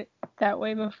looked at it that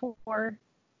way before,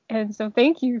 and so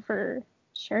thank you for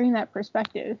sharing that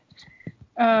perspective.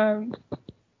 Yeah,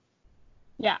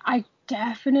 I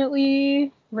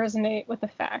definitely resonate with the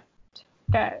fact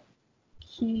that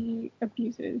he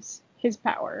abuses his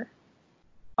power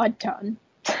a ton.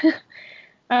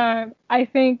 I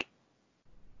think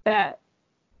that,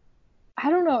 I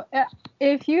don't know,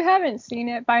 if you haven't seen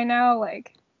it by now,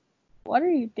 like, what are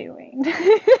you doing?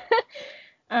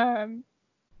 Yeah,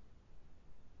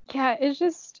 it's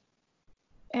just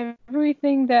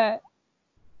everything that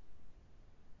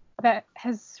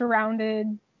has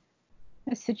surrounded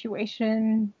the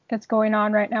situation that's going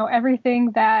on right now,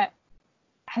 everything that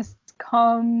has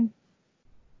come,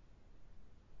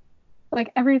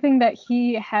 like everything that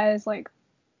he has like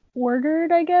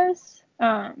ordered, I guess,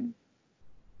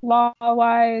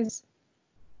 law-wise,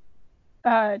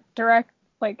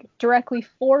 directly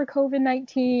for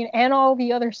COVID-19 and all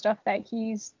the other stuff that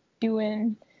he's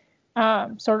doing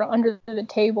sort of under the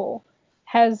table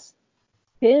has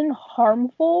been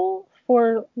harmful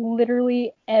for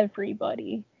literally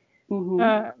everybody.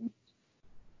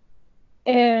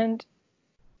 And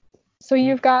so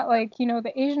you've got like, you know,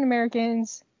 the Asian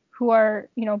Americans who are,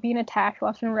 you know, being attacked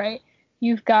left and right.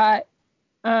 You've got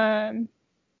the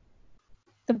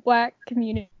Black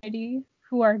community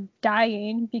who are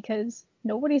dying because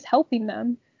nobody's helping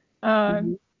them.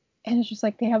 And it's just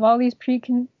like they have all these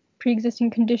pre-existing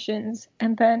conditions,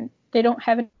 and then they don't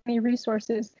have any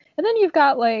resources. And then you've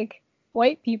got like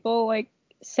white people like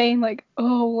saying like,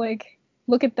 oh, like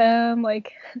look at them,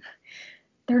 like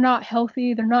they're not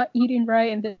healthy, they're not eating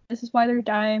right, and this is why they're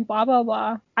dying, blah blah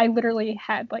blah. I literally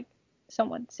had like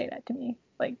someone say that to me,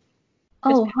 like,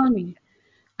 oh honey,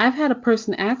 I've had a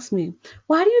person ask me,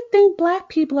 why do you think Black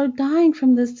people are dying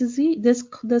from this disease, this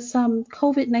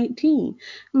COVID-19?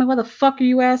 I'm like, what the fuck are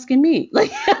you asking me?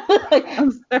 Like,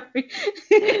 I'm sorry.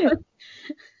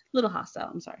 Little hostile,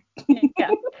 I'm sorry. Yeah.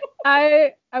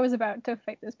 I was about to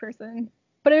fight this person,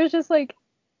 but it was just like,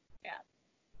 yeah.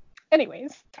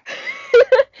 Anyways.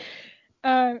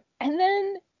 And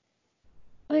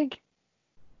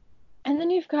then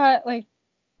you've got like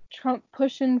Trump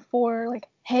pushing for like,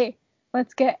 hey,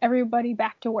 let's get everybody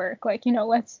back to work. Like, you know,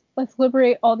 let's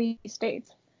liberate all these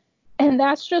states. And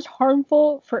that's just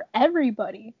harmful for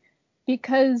everybody,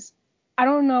 because I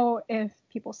don't know if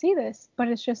people see this, but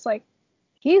it's just like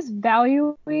he's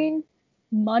valuing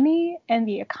money and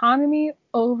the economy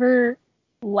over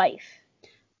life.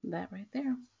 That right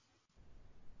there.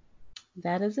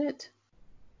 That is it.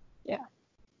 Yeah.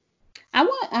 I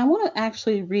want to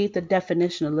actually read the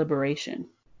definition of liberation,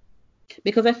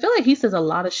 because I feel like he says a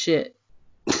lot of shit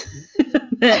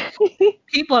that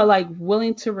people are like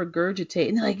willing to regurgitate,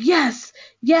 and they're like, yes,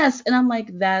 and I'm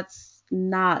like, that's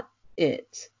not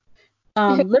it.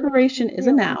 Liberation is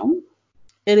a noun.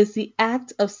 It is the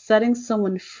act of setting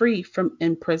someone free from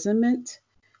imprisonment,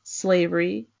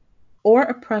 slavery, or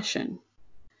oppression.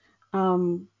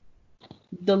 The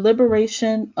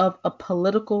liberation of a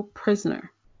political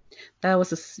prisoner. That was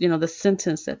the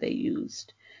sentence that they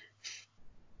used.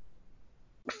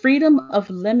 Freedom of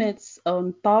limits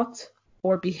on thought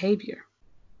or behavior.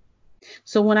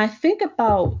 So when I think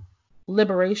about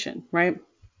liberation, right,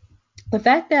 the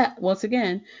fact that, once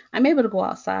again, I'm able to go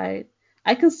outside,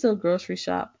 I can still grocery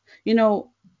shop. You know,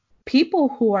 some people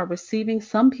who are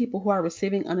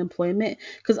receiving unemployment,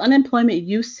 because unemployment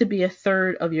used to be a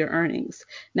third of your earnings.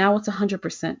 Now it's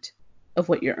 100% of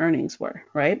what your earnings were,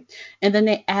 right? And then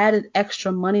they added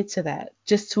extra money to that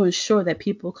just to ensure that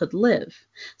people could live.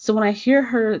 So when I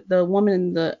hear the woman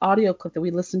in the audio clip that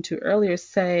we listened to earlier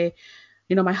say,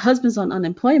 you know, my husband's on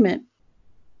unemployment,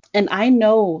 and I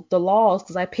know the laws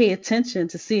because I pay attention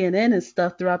to CNN and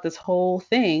stuff throughout this whole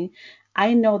thing.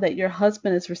 I know that your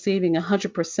husband is receiving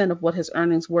 100% of what his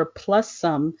earnings were plus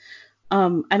some.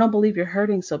 I don't believe you're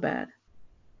hurting so bad.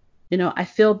 You know, I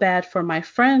feel bad for my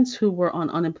friends who were on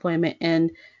unemployment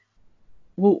and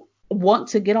who want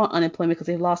to get on unemployment because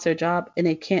they lost their job and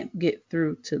they can't get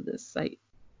through to this site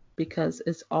because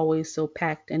it's always so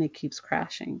packed and it keeps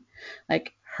crashing.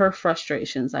 Like, her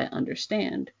frustrations, I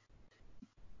understand.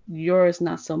 Yours,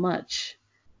 not so much.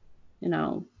 You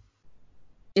know,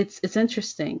 it's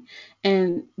interesting.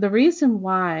 And the reason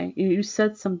why you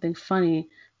said something funny,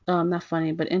 not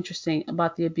funny, but interesting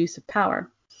about the abuse of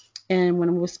power. And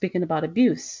when we were speaking about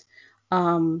abuse,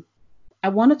 I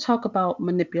want to talk about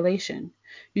manipulation.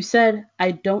 You said,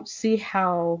 I don't see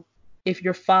how, if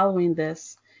you're following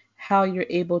this, how you're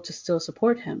able to still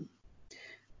support him.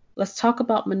 Let's talk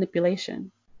about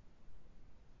manipulation.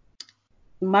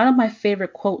 One of my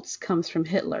favorite quotes comes from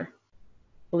Hitler,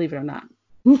 believe it or not.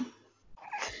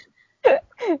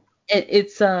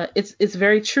 It's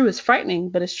very true. It's frightening,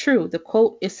 but it's true. The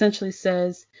quote essentially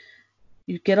says,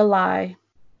 you get a lie,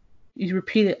 you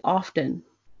repeat it often,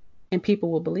 and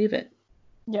people will believe it.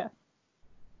 Yeah.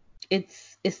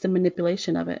 It's the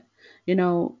manipulation of it. You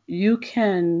know, you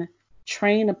can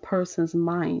train a person's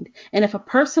mind. And if a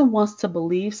person wants to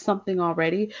believe something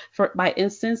already, by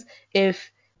instance,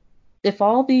 if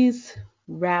all these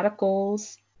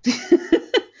radicals,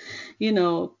 you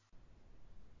know,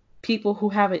 people who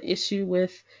have an issue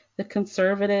with the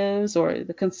conservatives or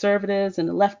the conservatives and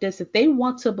the leftists, if they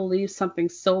want to believe something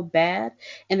so bad,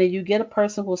 and then you get a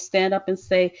person who will stand up and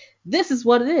say, this is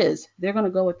what it is, they're going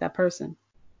to go with that person.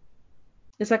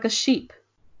 It's like a sheep.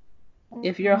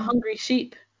 If you're a hungry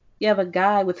sheep, you have a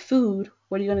guy with food,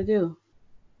 what are you going to do?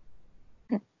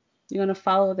 You're going to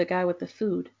follow the guy with the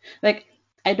food. Like,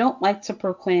 I don't like to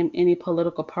proclaim any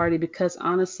political party because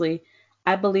honestly,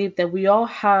 I believe that we all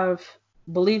have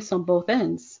beliefs on both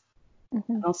ends. I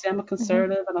don't say I'm a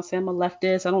conservative. I don't say I'm a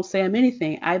leftist. I don't say I'm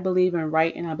anything. I believe in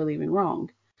right and I believe in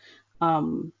wrong.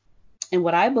 And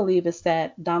what I believe is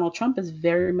that Donald Trump is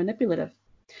very manipulative.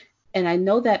 And I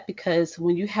know that because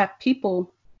when you have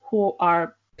people who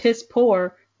are piss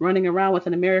poor running around with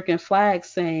an American flag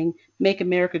saying, make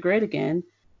America great again,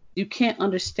 you can't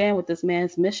understand what this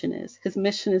man's mission is. His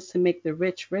mission is to make the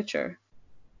rich richer.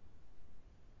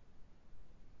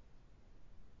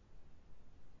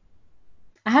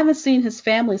 I haven't seen his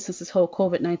family since this whole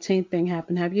COVID-19 thing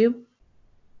happened. Have you?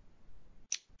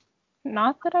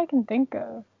 Not that I can think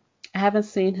of. I haven't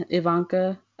seen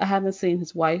Ivanka. I haven't seen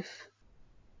his wife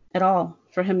at all,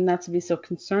 for him not to be so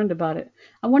concerned about it.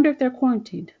 I wonder if they're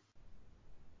quarantined.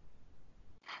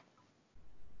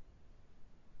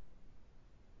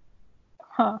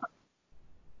 Huh.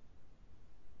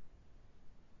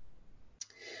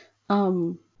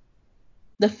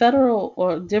 The federal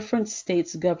or different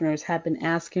states' governors have been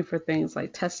asking for things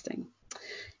like testing.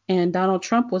 And Donald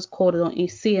Trump was quoted on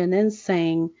CNN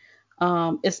saying,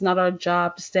 it's not our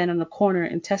job to stand in the corner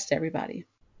and test everybody,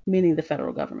 meaning the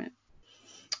federal government.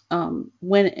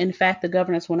 When in fact the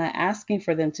governors were not asking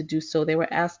for them to do so, they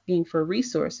were asking for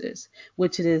resources,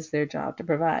 which it is their job to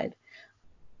provide.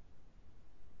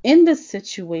 In this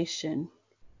situation,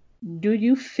 do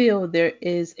you feel there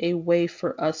is a way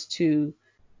for us to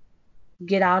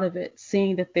get out of it,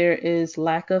 seeing that there is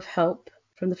lack of help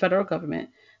from the federal government,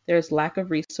 there's lack of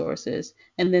resources,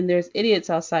 and then there's idiots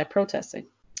outside protesting?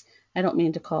 I don't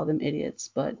mean to call them idiots,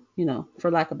 but, you know, for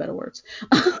lack of better words.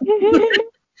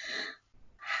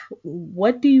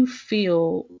 What do you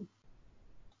feel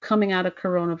coming out of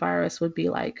coronavirus would be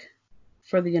like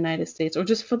for the United States or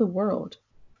just for the world?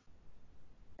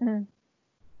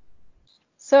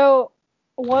 So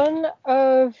one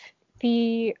of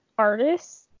the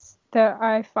artists that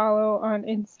I follow on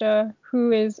Insta,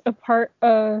 who is a part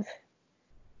of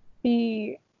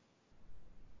the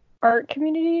art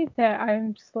community that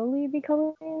I'm slowly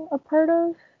becoming a part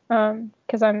of,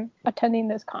 because I'm attending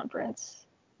this conference.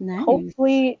 Nice.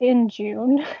 Hopefully in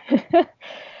June.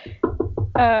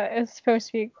 It's supposed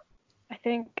to be, I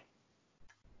think,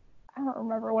 I don't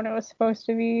remember when it was supposed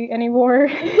to be anymore,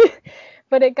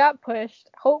 but it got pushed.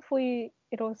 Hopefully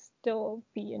it'll still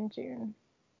be in June,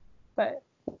 but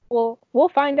we'll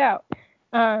find out.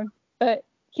 But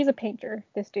he's a painter,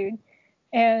 this dude,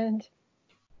 and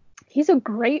he's a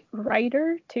great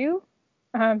writer too.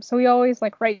 So he always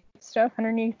like writes stuff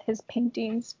underneath his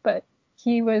paintings, but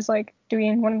he was like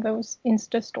doing one of those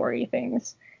Insta story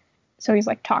things. So he's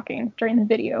like talking during the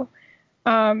video.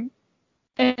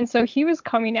 And so he was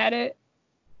coming at it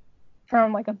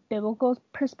from like a biblical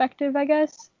perspective, I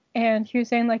guess. And he was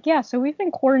saying like, yeah, so we've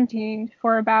been quarantined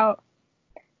for about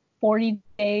 40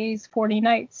 days, 40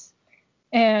 nights.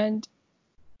 And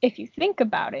if you think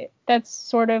about it, that's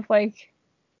sort of like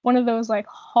one of those like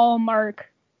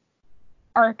hallmark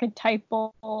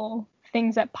archetypal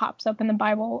things that pops up in the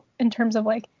Bible in terms of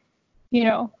like, you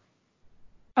know,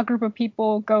 a group of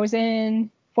people goes in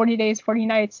 40 days, 40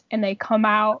 nights, and they come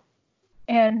out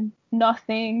and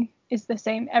nothing is the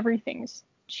same. Everything's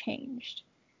changed.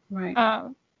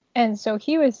 Right. And so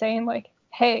he was saying like,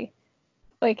 hey,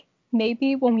 like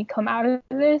maybe when we come out of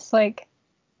this, like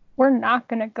we're not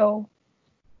going to go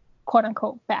quote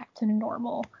unquote back to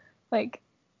normal. Like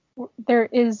there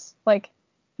is like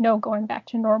no going back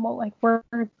to normal. Like we're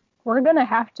going to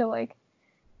have to like,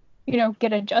 you know,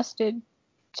 get adjusted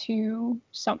to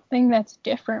something that's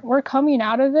different. We're coming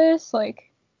out of this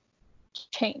like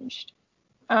changed.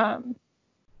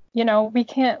 You know, we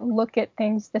can't look at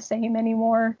things the same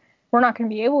anymore. We're not going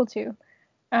to be able to.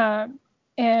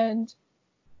 And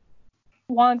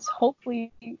once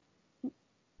hopefully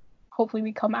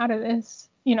we come out of this,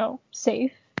 you know,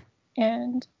 safe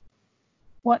and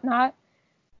whatnot,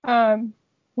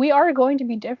 we are going to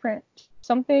be different.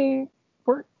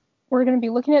 We're going to be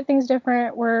looking at things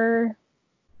different.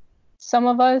 Some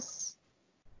of us,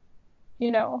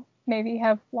 you know, maybe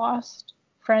have lost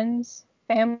friends,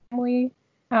 family.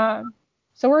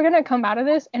 So we're going to come out of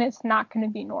this and it's not going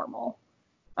to be normal.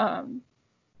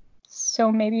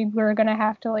 So maybe we're going to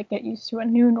have to like get used to a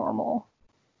new normal.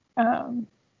 And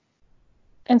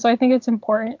so I think it's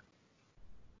important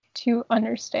to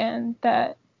understand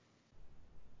that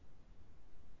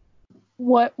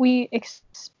what we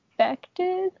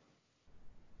expected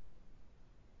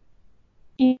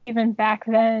even back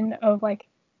then of like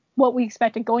what we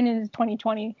expected going into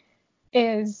 2020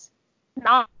 is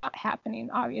not happening,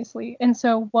 obviously. And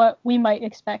so what we might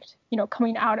expect,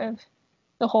 coming out of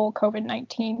the whole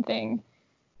COVID-19 thing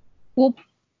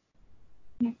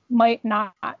might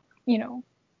not,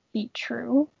 be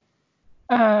true.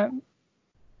 And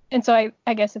so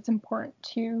I guess it's important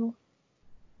to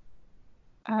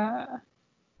a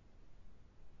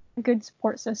good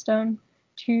support system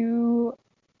to,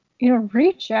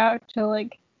 reach out to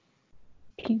like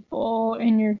people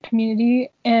in your community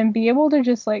and be able to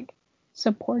just like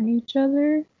support each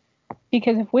other,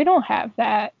 because if we don't have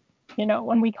that,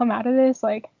 when we come out of this,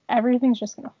 like everything's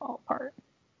just gonna fall apart.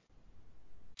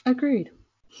 Agreed.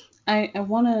 I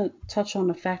want to touch on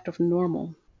the fact of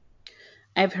normal.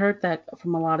 I've heard that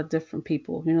from a lot of different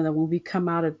people, that when we come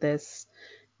out of this,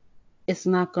 it's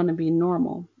not going to be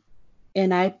normal.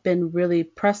 And I've been really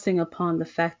pressing upon the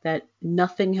fact that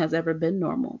nothing has ever been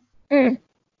normal.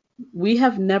 We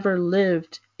have never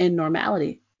lived in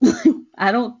normality.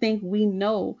 I don't think we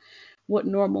know what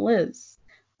normal is.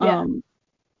 Yeah.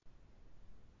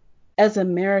 As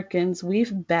Americans,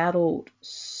 we've battled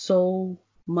so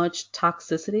much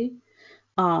toxicity,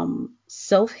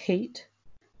 self-hate,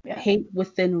 hate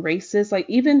within races, like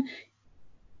even.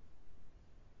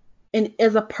 And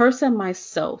as a person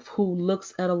myself who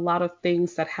looks at a lot of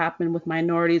things that happen with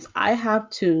minorities, I have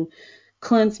to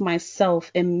cleanse myself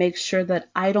and make sure that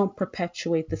I don't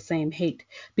perpetuate the same hate,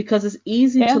 because it's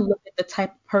easy to look at the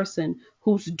type of person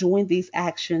who's doing these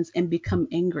actions and become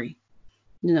angry,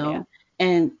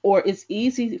 or it's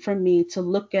easy for me to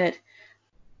look at.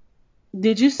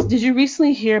 Did you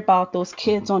recently hear about those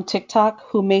kids on TikTok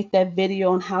who made that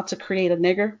video on how to create a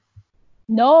nigger?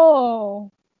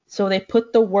 No. So they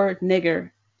put the word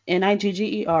nigger,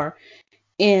 Nigger,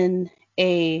 in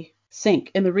a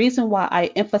sink. And the reason why I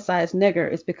emphasize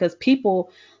nigger is because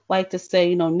people like to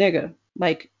say, nigger,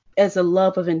 like as a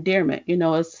love of endearment,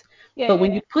 but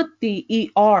when you put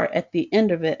the ER at the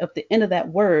end of it, at the end of that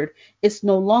word, it's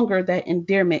no longer that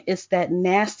endearment. It's that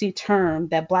nasty term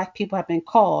that Black people have been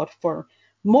called for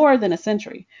more than a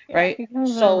century, right?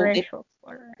 So racial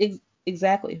slur.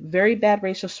 Exactly. Very bad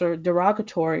racial slur,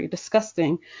 derogatory,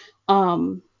 disgusting.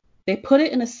 They put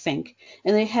it in a sink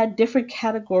and they had different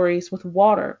categories with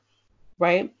water,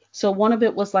 right? So one of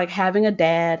it was like having a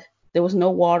dad. There was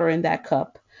no water in that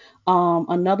cup.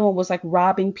 Another one was like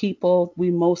robbing people.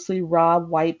 We mostly rob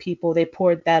white people. They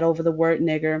poured that over the word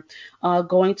nigger.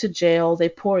 Going to jail, they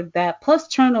poured that, plus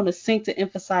turned on the sink to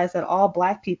emphasize that all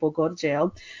Black people go to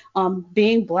jail.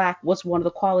 Being Black was one of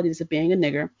the qualities of being a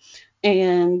nigger.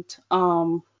 And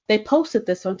they posted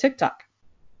this on TikTok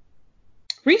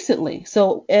recently.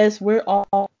 So as we're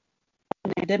all in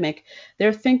the pandemic,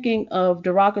 they're thinking of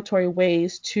derogatory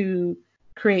ways to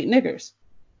create niggers,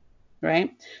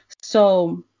 right?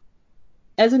 So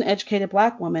as an educated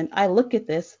Black woman, I look at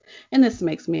this and this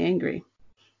makes me angry,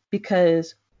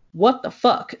 because what the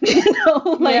fuck,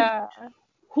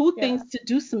 who thinks to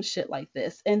do some shit like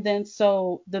this? And then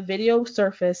so the video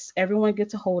surfaced, everyone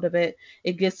gets a hold of it.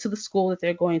 It gets to the school that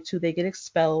they're going to, they get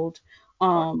expelled.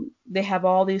 They have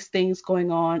all these things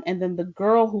going on. And then the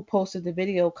girl who posted the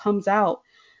video comes out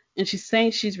and she's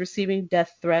saying she's receiving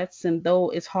death threats. And though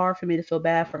it's hard for me to feel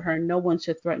bad for her, no one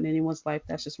should threaten anyone's life.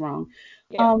 That's just wrong.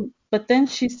 Yeah. But then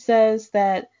she says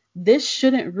that this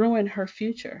shouldn't ruin her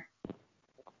future.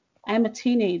 I'm a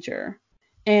teenager,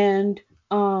 and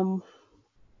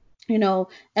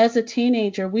as a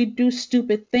teenager, we do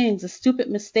stupid things. A stupid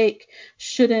mistake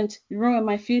shouldn't ruin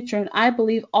my future. And I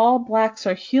believe all Blacks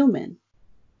are human.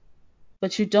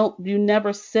 But you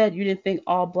never said you didn't think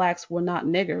all Blacks were not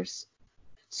niggers.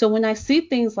 So when I see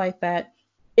things like that,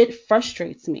 it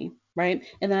frustrates me, right?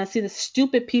 And then I see the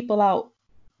stupid people out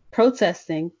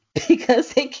protesting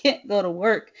because they can't go to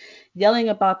work, yelling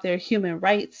about their human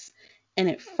rights, and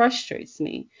it frustrates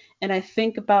me. And I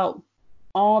think about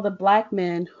all the Black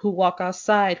men who walk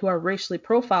outside who are racially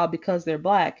profiled because they're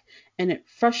Black, and it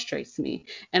frustrates me.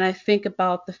 And I think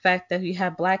about the fact that you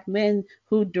have Black men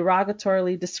who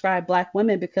derogatorily describe Black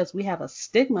women because we have a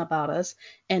stigma about us,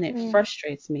 and it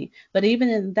frustrates me. But even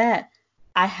in that,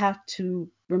 I have to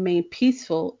remain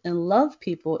peaceful and love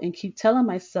people and keep telling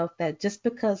myself that just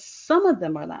because some of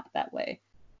them are not that way,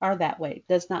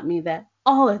 does not mean that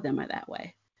all of them are that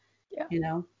way.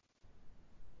 Yeah.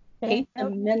 Hate the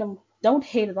minimum. Don't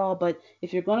hate at all, but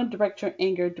if you're going to direct your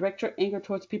anger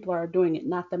towards people who are doing it,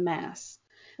 not the mass.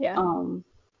 Yeah.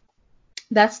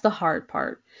 That's the hard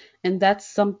part. And that's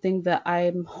something that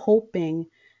I'm hoping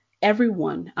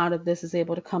everyone out of this is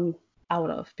able to come out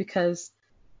of, because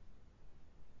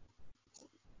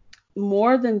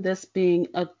more than this being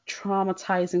a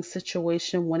traumatizing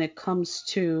situation when it comes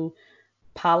to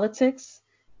politics,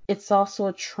 it's also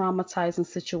a traumatizing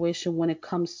situation when it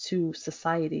comes to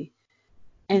society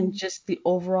and just the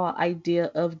overall idea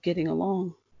of getting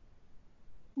along.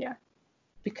 Yeah.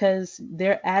 Because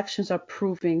their actions are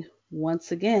proving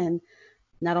once again,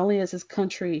 not only is this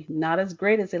country not as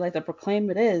great as they like to proclaim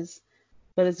it is,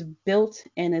 but it's built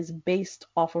and is based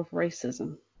off of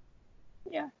racism.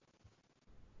 Yeah.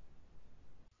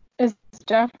 It's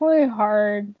definitely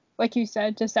hard, like you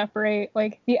said, to separate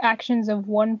like the actions of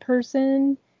one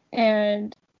person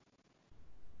and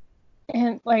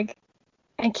like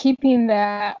and keeping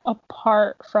that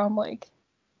apart from like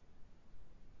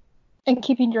and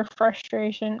keeping your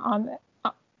frustration on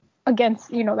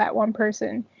against that one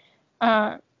person,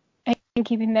 and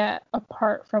keeping that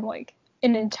apart from like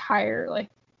an entire like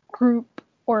group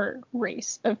or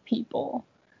race of people.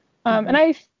 And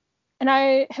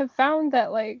I have found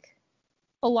that like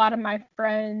a lot of my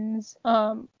friends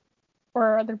or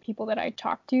other people that I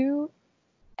talk to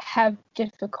have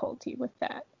difficulty with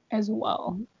that as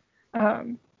well.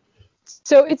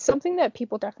 So it's something that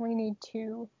people definitely need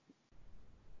to,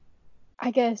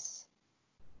 I guess,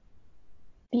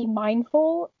 be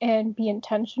mindful and be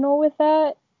intentional with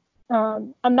that.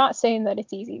 I'm not saying that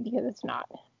it's easy, because it's not.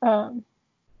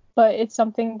 But it's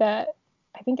something that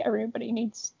I think everybody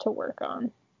needs to work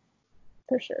on,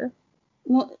 for sure.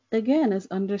 Well, again, it's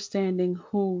understanding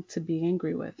who to be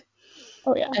angry with.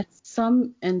 Oh, yeah. At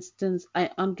some instance, I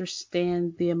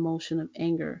understand the emotion of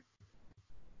anger.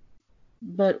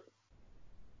 But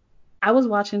I was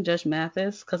watching Judge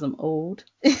Mathis because I'm old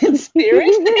in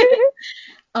spirit.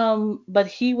 But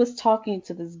he was talking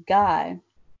to this guy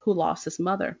who lost his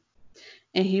mother.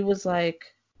 And he was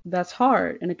like, that's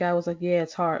hard. And the guy was like, yeah,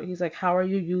 it's hard. He's like, how are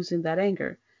you using that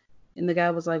anger? And the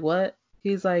guy was like, what?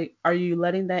 He's like, are you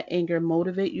letting that anger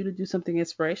motivate you to do something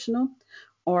inspirational?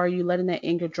 Or are you letting that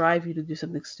anger drive you to do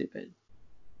something stupid?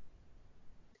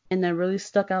 And that really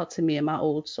stuck out to me in my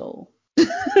old soul.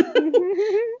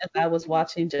 As I was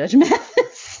watching Judge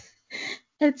Mathis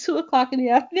at 2:00 in the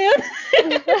afternoon.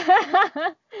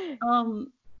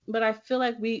 But I feel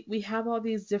like we have all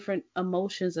these different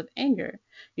emotions of anger,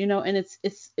 and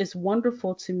it's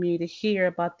wonderful to me to hear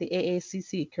about the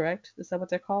AACC, correct? Is that what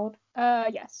they're called?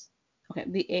 Yes. Okay,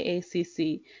 the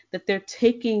AACC, that they're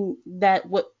taking that,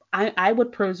 what I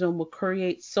would presume will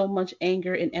create so much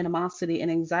anger and animosity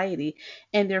and anxiety,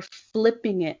 and they're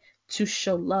flipping it to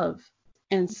show love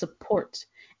and support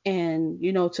and,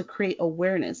 to create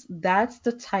awareness. That's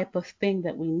the type of thing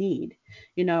that we need.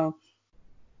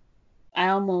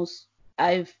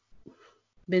 I've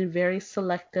been very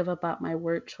selective about my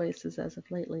word choices as of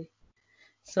lately.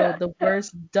 So the words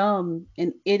dumb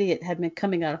and idiot have been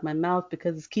coming out of my mouth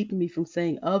because it's keeping me from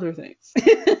saying other things.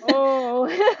 Oh.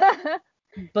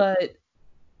 But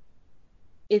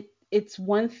it's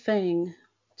one thing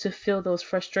to feel those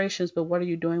frustrations, but what are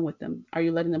you doing with them? Are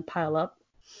you letting them pile up?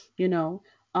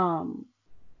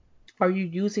 Are you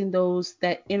using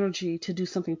that energy to do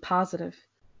something positive?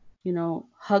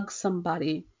 Hug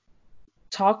somebody,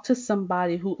 talk to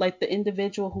somebody who, like the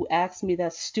individual who asked me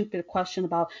that stupid question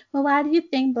about, well, why do you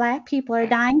think Black people are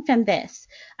dying from this?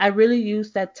 I really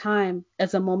used that time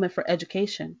as a moment for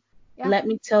education. Yeah. Let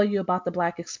me tell you about the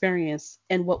Black experience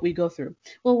and what we go through.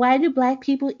 Well, why do Black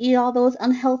people eat all those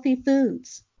unhealthy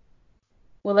foods?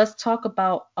 Well, let's talk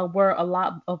about where a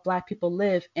lot of Black people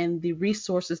live and the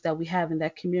resources that we have in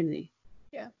that community.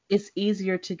 Yeah. It's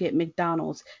easier to get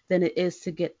McDonald's than it is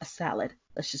to get a salad.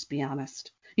 Let's just be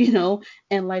honest.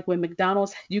 And like when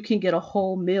McDonald's, you can get a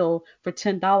whole meal for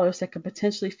 $10 that could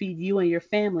potentially feed you and your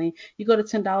family. You go to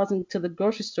 $10 into the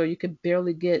grocery store, you could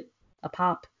barely get a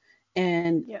pop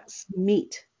and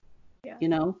meat. Yeah.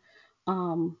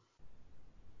 Well,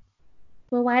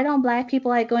 why don't Black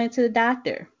people like going to the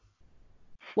doctor?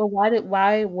 Well,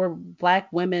 why were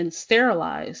Black women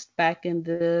sterilized back in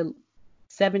the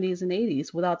 70s and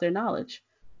 80s without their knowledge?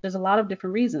 There's a lot of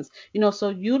different reasons. So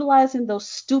utilizing those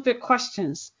stupid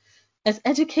questions as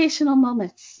educational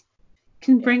moments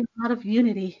can bring a lot of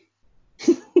unity.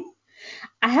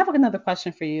 I have another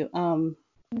question for you.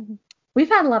 We've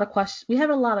had a lot of questions. We have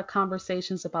a lot of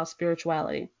conversations about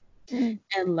spirituality and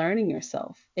learning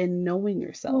yourself and knowing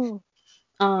yourself.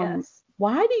 Yes.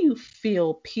 Why do you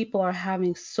feel people are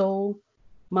having so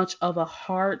much of a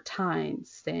hard time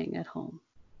staying at home?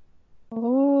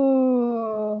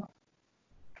 Ooh.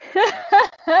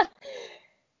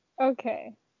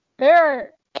 Okay.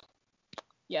 There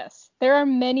are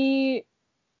many,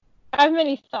 I have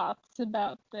many thoughts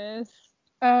about this.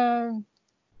 Um,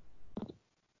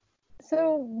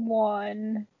 so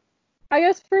one, I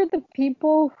guess for the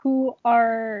people who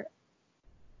are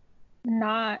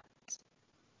not,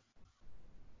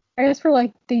 I guess for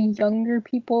like the younger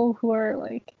people who are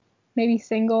like maybe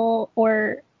single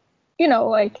or,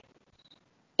 like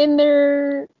in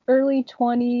their early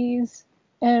 20s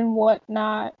and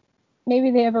whatnot,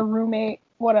 maybe they have a roommate,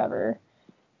 whatever.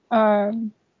 I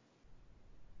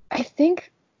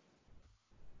think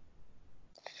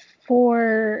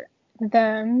for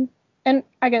them, and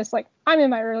I guess like I'm in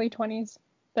my early 20s,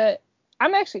 but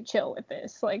I'm actually chill with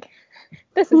this. Like,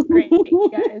 this is great,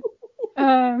 guys.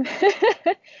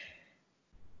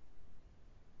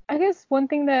 I guess one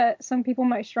thing that some people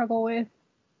might struggle with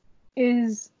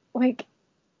is like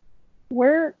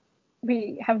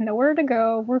we have nowhere to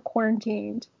go, we're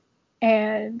quarantined,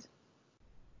 and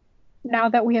now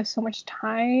that we have so much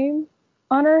time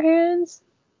on our hands,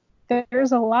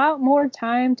 there's a lot more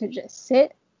time to just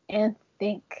sit and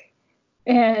think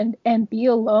and be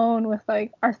alone with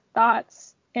like our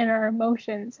thoughts and our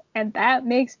emotions, and that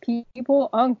makes people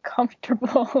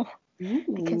uncomfortable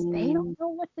because they don't know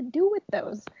what to do with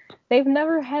those. They've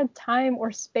never had time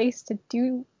or space to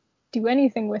do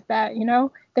anything with that,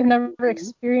 they've never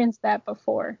experienced that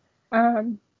before.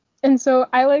 And so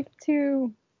I've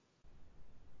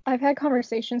had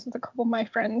conversations with a couple of my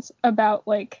friends about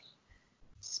like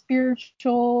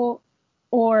spiritual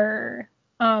or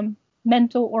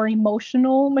mental or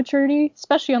emotional maturity,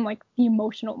 especially on like the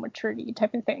emotional maturity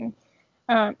type of thing,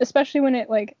 especially when it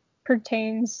like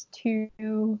pertains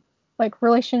to like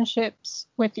relationships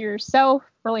with yourself,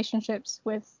 relationships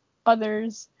with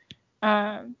others,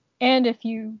 and if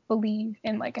you believe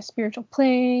in like a spiritual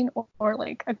plane or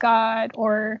like a god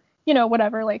or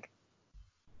whatever, like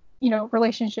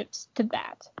relationships to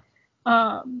that.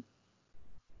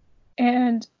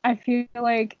 And I feel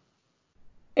like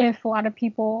if a lot of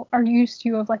people are used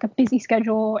to of like a busy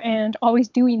schedule and always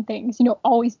doing things,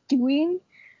 always doing,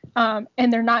 and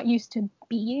they're not used to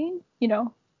being,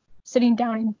 sitting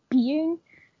down and being,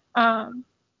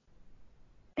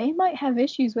 they might have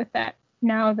issues with that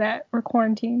now that we're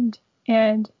quarantined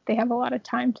and they have a lot of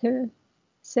time to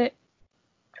sit,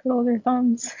 twiddle their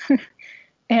thumbs,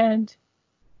 and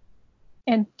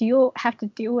have to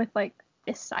deal with like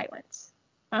this silence.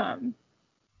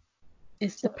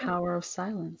 It's the power of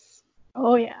silence.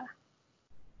 Oh yeah.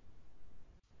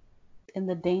 And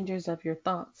the dangers of your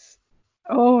thoughts.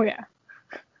 Oh yeah.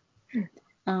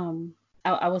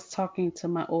 I was talking to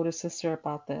my older sister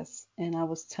about this, and I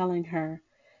was telling her,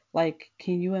 like,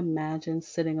 can you imagine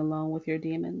sitting alone with your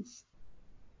demons?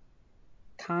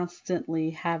 Constantly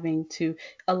having to,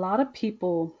 a lot of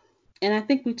people, and I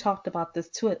think we talked about this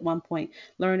too at one point,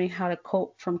 learning how to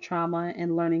cope from trauma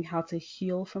and learning how to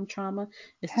heal from trauma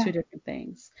is two different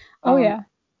things. Oh yeah.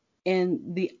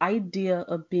 And the idea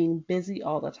of being busy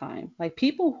all the time, like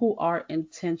people who are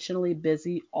intentionally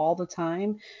busy all the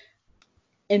time,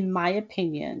 in my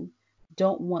opinion,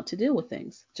 don't want to deal with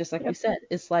things. Just like you said,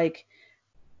 it's like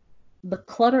the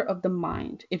clutter of the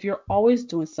mind. If you're always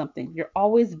doing something, you're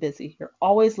always busy, you're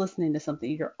always listening to something,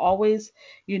 you're always,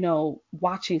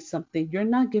 watching something, you're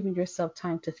not giving yourself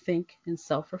time to think and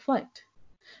self-reflect.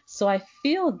 So I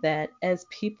feel that as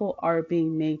people are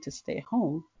being made to stay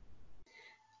home,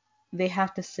 they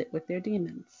have to sit with their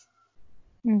demons.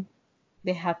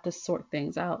 They have to sort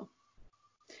things out.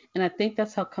 And I think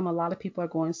that's how come a lot of people are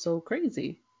going so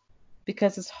crazy,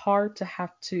 because it's hard to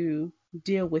have to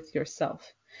deal with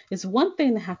yourself. It's one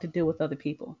thing to have to deal with other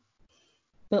people,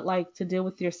 but like to deal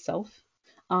with yourself.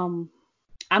 I'm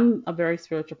a very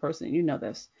spiritual person, you know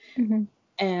this.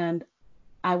 And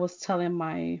I was telling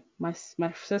my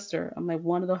sister, I'm like,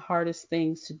 one of the hardest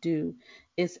things to do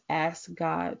is ask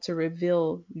God to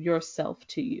reveal yourself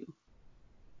to you,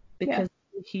 because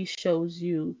he shows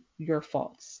you your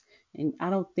faults. And I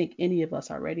don't think any of us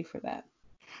are ready for that.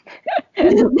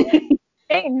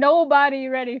 Ain't nobody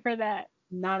ready for that.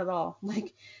 Not at all.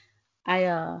 Like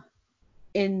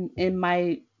in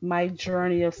my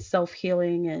journey of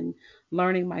self-healing and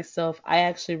learning myself, I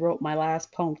actually wrote my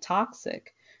last poem,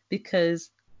 Toxic,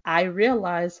 because I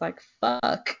realized like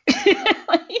fuck.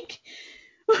 Like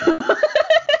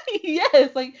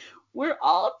yes, like we're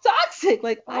all toxic.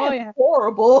 Like I am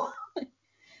horrible.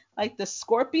 Like the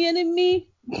scorpion in me.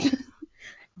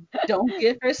 Don't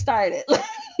get her started.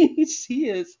 She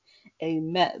is a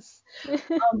mess.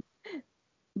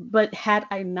 But had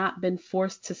I not been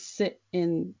forced to sit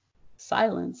in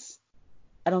silence,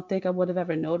 I don't think I would have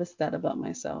ever noticed that about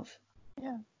myself.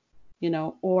 Yeah.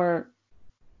 Or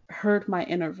heard my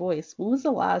inner voice. When was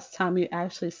the last time you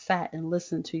actually sat and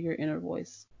listened to your inner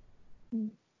voice?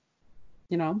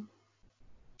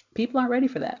 People aren't ready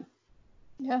for that.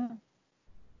 Yeah.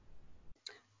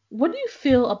 What do you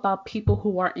feel about people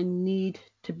who are in need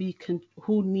to be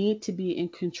who need to be in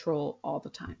control all the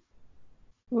time?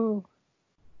 Ooh.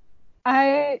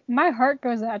 My heart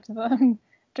goes out to them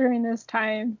during this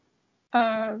time,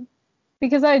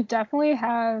 because I definitely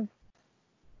have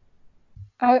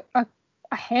a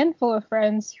handful of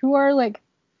friends who are like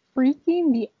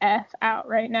freaking the F out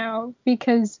right now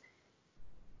because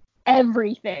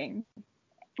everything,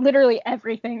 literally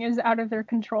everything, is out of their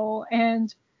control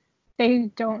and they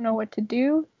don't know what to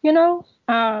do, you know?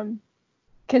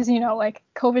 Because, like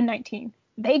COVID-19,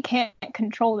 they can't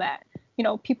control that.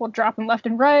 People dropping left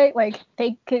and right, like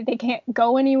they can't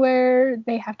go anywhere.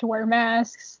 They have to wear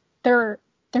masks. They're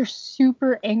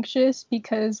super anxious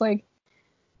because like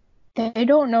they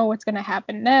don't know what's going to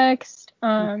happen next.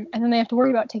 And then they have to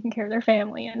worry about taking care of their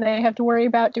family, and they have to worry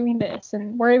about doing this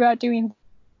and worry about doing.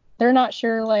 They're not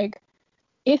sure like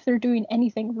if they're doing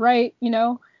anything right,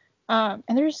 and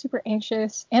they're just super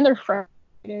anxious and they're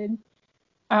frustrated,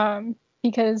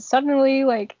 because suddenly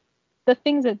like the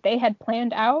things that they had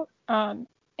planned out,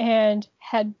 and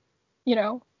had,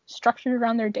 structured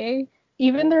around their day,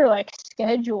 even their like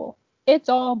schedule, it's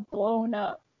all blown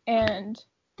up and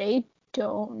they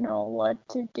don't know what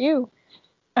to do.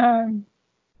 And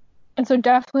so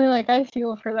definitely like I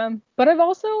feel for them, but I've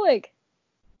also like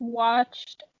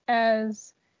watched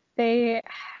as they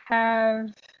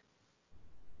have,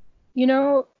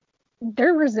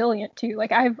 they're resilient too.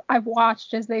 Like I've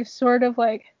watched as they've sort of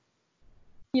like,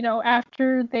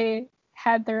 after they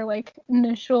had their like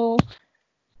initial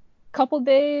couple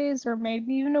days or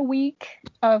maybe even a week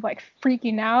of like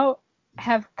freaking out,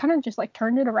 have kind of just like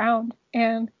turned it around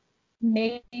and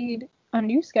made a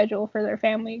new schedule for their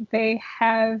family. They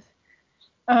have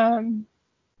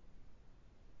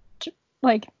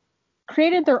like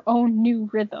created their own new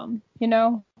rhythm,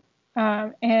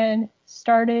 and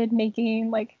started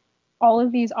making like all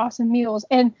of these awesome meals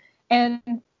and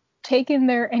taken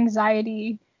their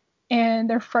anxiety and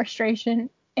their frustration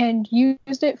and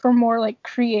used it for more like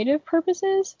creative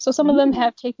purposes. So some of them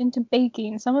have taken to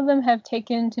baking, some of them have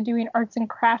taken to doing arts and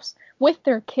crafts with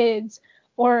their kids,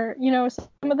 or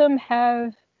some of them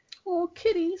have, oh,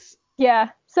 kitties. Yeah,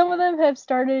 some of them have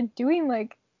started doing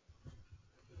like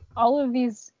all of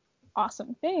these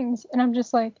awesome things, and I'm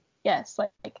just like, yes,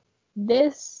 like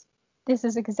this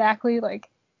is exactly like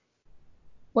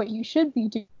what you should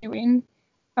be doing,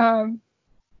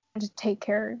 to take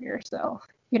care of yourself,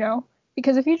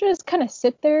 because if you just kind of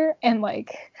sit there and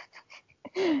like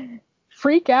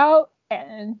freak out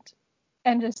and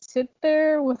just sit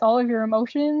there with all of your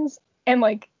emotions and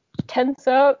like tense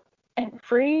up and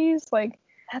freeze, like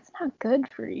that's not good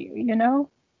for you.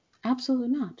 Absolutely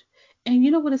not. And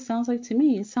you know what it sounds like to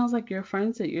me? It sounds like your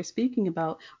friends that you're speaking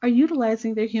about are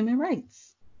utilizing their human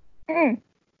rights.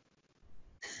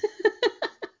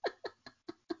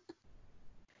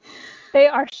 They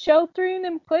are sheltering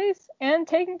in place and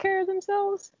taking care of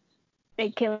themselves. They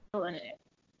killing it.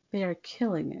 They are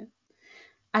killing it.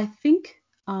 I think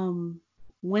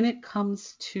when it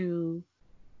comes to,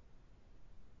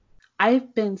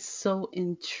 I've been so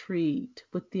intrigued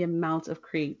with the amount of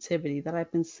creativity that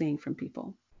I've been seeing from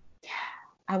people. Yeah.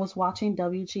 I was watching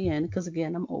WGN because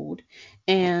again, I'm old,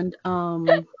 and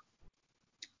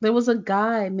there was a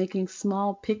guy making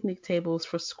small picnic tables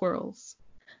for squirrels.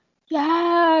 Yeah,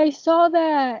 I saw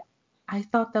that. I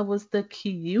thought that was the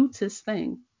cutest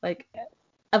thing, like,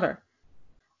 ever.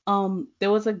 There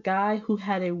was a guy who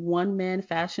had a one-man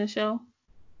fashion show.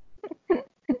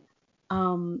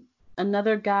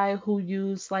 Another guy who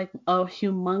used like a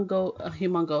humongous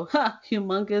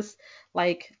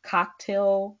like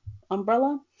cocktail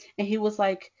umbrella, and he was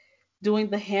like doing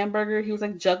the hamburger. He was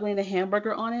like juggling the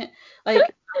hamburger on it. Like,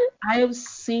 I have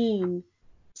seen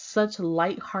such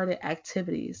lighthearted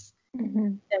activities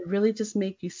that really just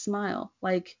make you smile.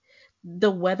 Like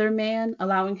the weatherman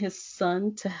allowing his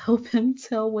son to help him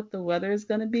tell what the weather is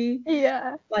going to be.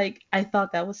 Yeah. Like, I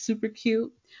thought that was super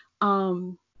cute.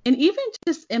 And even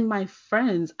just in my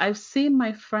friends, I've seen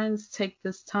my friends take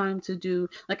this time to do,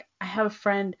 like, I have a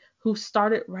friend who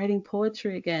started writing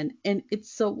poetry again, and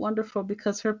it's so wonderful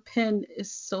because her pen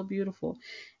is so beautiful.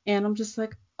 And I'm just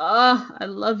like, I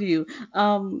love you.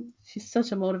 She's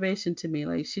such a motivation to me.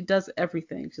 Like, she does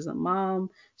everything. She's a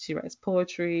mom, she writes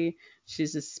poetry,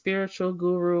 she's a spiritual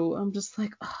guru. I'm just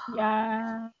like,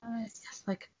 yes,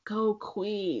 like, go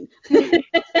queen.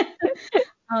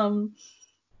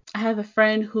 I have a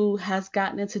friend who has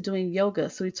gotten into doing yoga,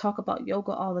 so we talk about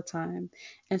yoga all the time.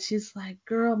 And she's like,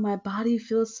 girl, my body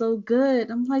feels so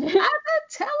good. I'm like, I've been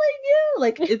telling you.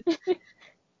 Like,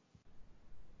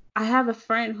 I have a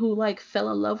friend who like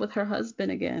fell in love with her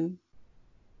husband again.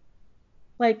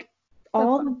 Like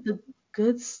all of the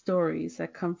good stories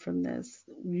that come from this,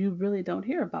 you really don't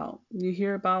hear about. You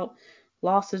hear about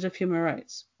losses of human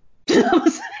rights. You know what I'm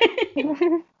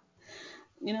saying?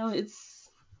 You know, it's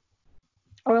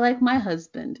or like my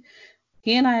husband.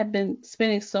 He and I have been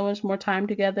spending so much more time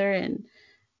together, and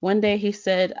one day he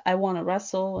said, I want to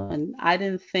wrestle, and I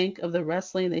didn't think of the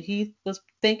wrestling that he was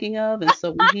thinking of. And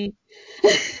so when he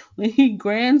when he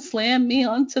grand slammed me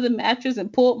onto the mattress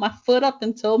and pulled my foot up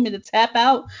and told me to tap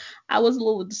out, I was a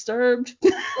little disturbed.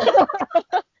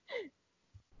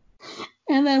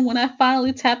 And then when I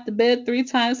finally tapped the bed 3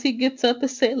 times, he gets up and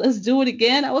say, let's do it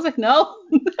again. I was like, no,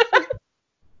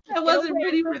 I wasn't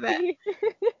ready for that.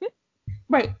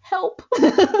 Right. Help.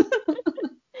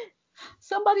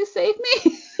 Somebody save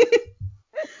me.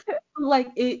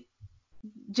 Like it,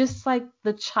 just like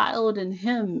the child in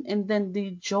him, and then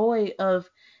the joy of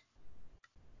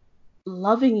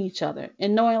loving each other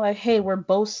and knowing like, hey, we're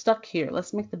both stuck here.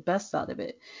 Let's make the best out of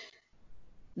it.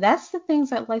 That's the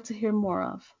things I'd like to hear more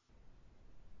of.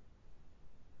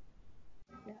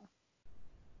 Yeah.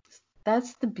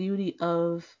 That's the beauty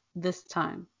of this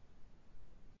time.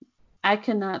 I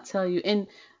cannot tell you. And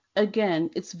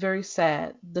again, it's very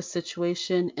sad, the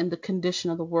situation and the condition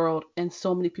of the world and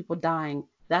so many people dying.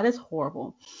 That is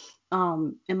horrible.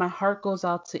 And my heart goes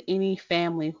out to any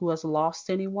family who has lost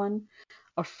anyone,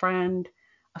 a friend,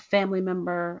 a family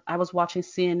member. I was watching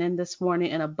CNN this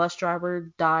morning and a bus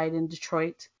driver died in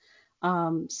Detroit.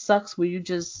 Sucks when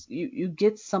you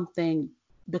get something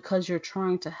because you're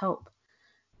trying to help.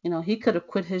 You know, he could have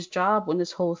quit his job when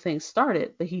this whole thing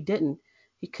started, but he didn't.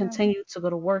 He continued to go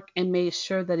to work and made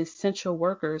sure that essential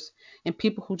workers and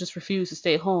people who just refused to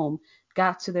stay home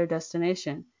got to their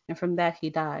destination. And from that,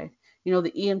 he died. You know,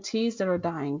 the EMTs that are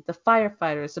dying, the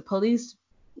firefighters, the police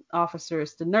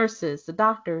officers, the nurses, the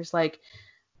doctors, like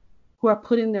who are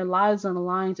putting their lives on the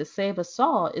line to save us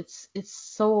all. It's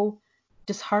so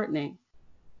disheartening.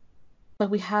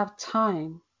 But we have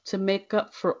time to make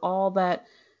up for all that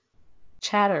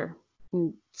chatter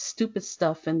and stupid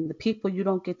stuff and the people you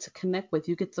don't get to connect with,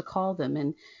 you get to call them.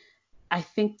 And I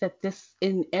think that this,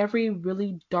 in every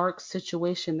really dark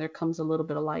situation, there comes a little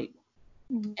bit of light.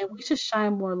 Mm-hmm. And we should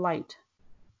shine more light.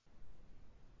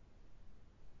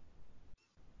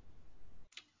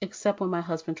 Except when my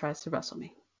husband tries to wrestle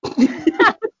me.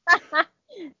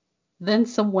 Then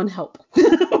someone help.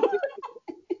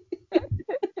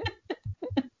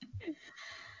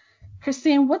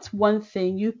 Christine, what's one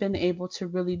thing you've been able to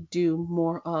really do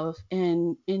more of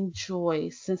and enjoy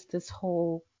since this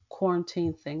whole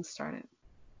quarantine thing started?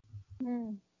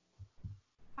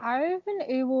 I've been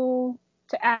able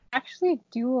to actually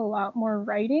do a lot more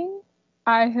writing.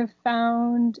 I have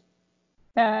found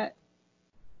that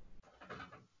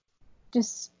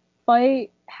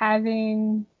despite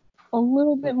having a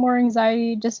little bit more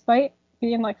anxiety, despite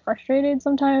being like frustrated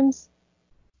sometimes,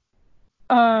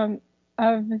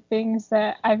 of the things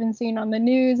that I've been seeing on the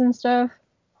news and stuff,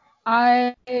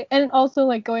 and also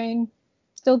like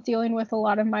still dealing with a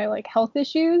lot of my like health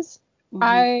issues, mm-hmm.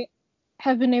 I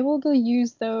have been able to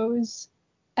use those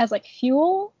as like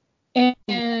fuel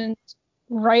and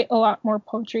write a lot more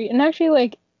poetry and actually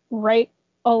like write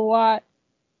a lot,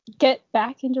 get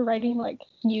back into writing like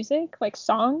music, like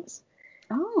songs,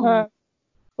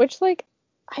 which like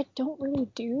I don't really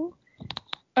do.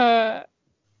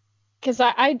 Because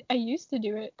I used to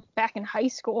do it back in high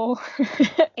school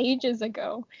ages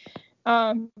ago.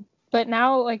 But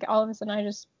now, like, all of a sudden I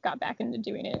just got back into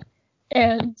doing it.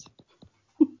 And,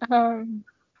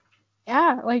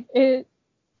 yeah, like,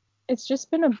 it's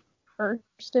just been a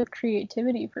burst of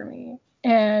creativity for me.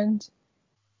 And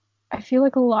I feel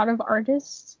like a lot of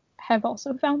artists have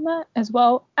also found that as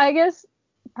well. I guess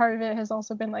part of it has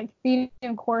also been, like, being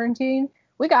in quarantine.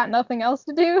 We got nothing else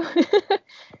to do.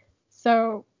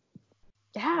 So...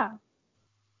 yeah.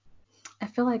 I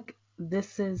feel like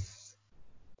this is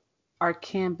our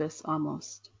canvas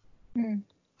almost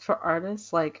for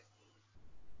artists. Like,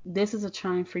 this is a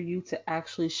time for you to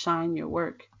actually shine your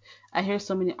work. I hear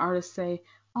so many artists say,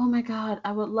 oh my God,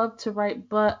 I would love to write,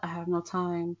 but I have no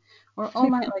time. Or, oh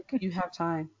my, like, you have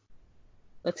time.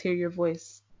 Let's hear your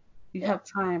voice. You have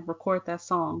time. Record that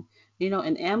song. You know,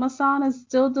 and Amazon is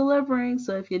still delivering.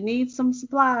 So if you need some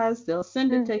supplies, they'll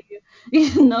send it to you.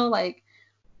 You know, like,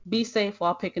 be safe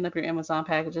while picking up your Amazon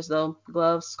packages, though.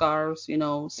 Gloves, scarves, you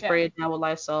know, spray it down with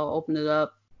Lysol, open it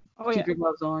up, keep your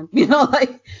gloves on. You know,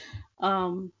 like,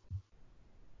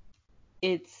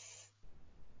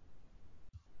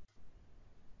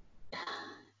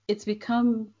 it's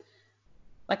become,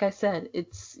 like I said,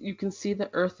 you can see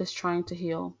the earth is trying to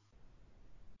heal.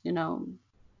 you know,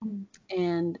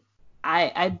 and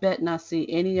I bet not see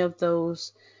any of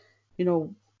those, you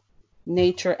know,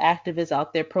 nature activists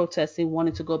out there protesting,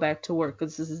 wanting to go back to work,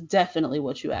 because this is definitely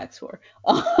what you asked for.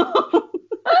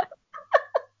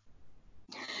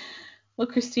 Well,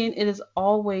 Christine, it is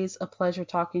always a pleasure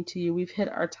talking to you. We've hit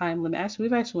our time limit. Actually,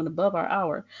 we've actually went above our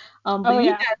hour. But you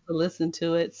guys will listen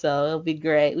to it, so it'll be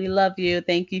great. We love you.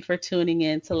 Thank you for tuning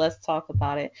in to Let's Talk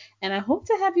About It. And I hope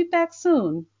to have you back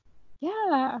soon.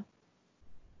 Yeah.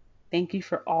 Thank you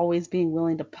for always being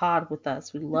willing to pod with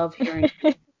us. We love hearing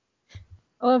you.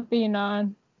 I love being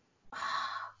on.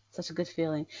 Such a good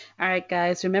feeling. All right,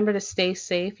 guys, remember to stay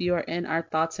safe. You are in our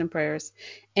thoughts and prayers.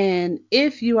 And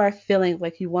if you are feeling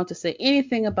like you want to say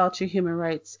anything about your human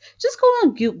rights, just go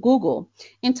on Google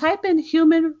and type in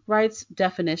human rights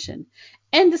definition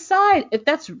and decide if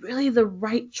that's really the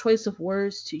right choice of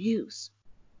words to use.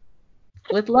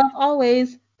 With love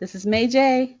always, this is May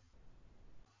J.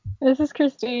 This is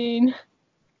Christine.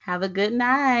 Have a good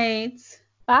night.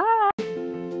 Bye.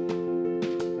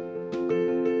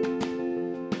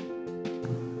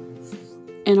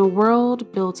 In a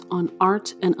world built on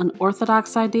art and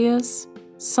unorthodox ideas,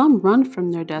 some run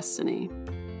from their destiny.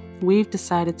 We've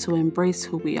decided to embrace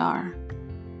who we are.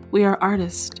 We are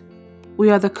artists. We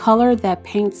are the color that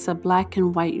paints a black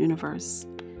and white universe.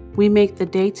 We make the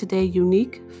day-to-day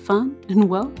unique, fun, and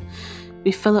well,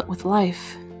 we fill it with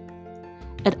life.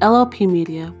 At LLP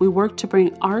Media, we work to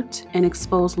bring art and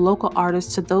expose local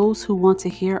artists to those who want to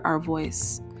hear our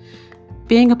voice.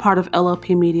 Being a part of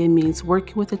LLP Media means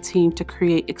working with a team to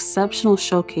create exceptional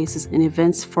showcases and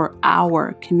events for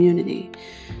our community.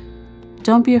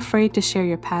 Don't be afraid to share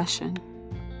your passion.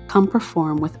 Come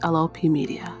perform with LLP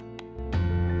Media.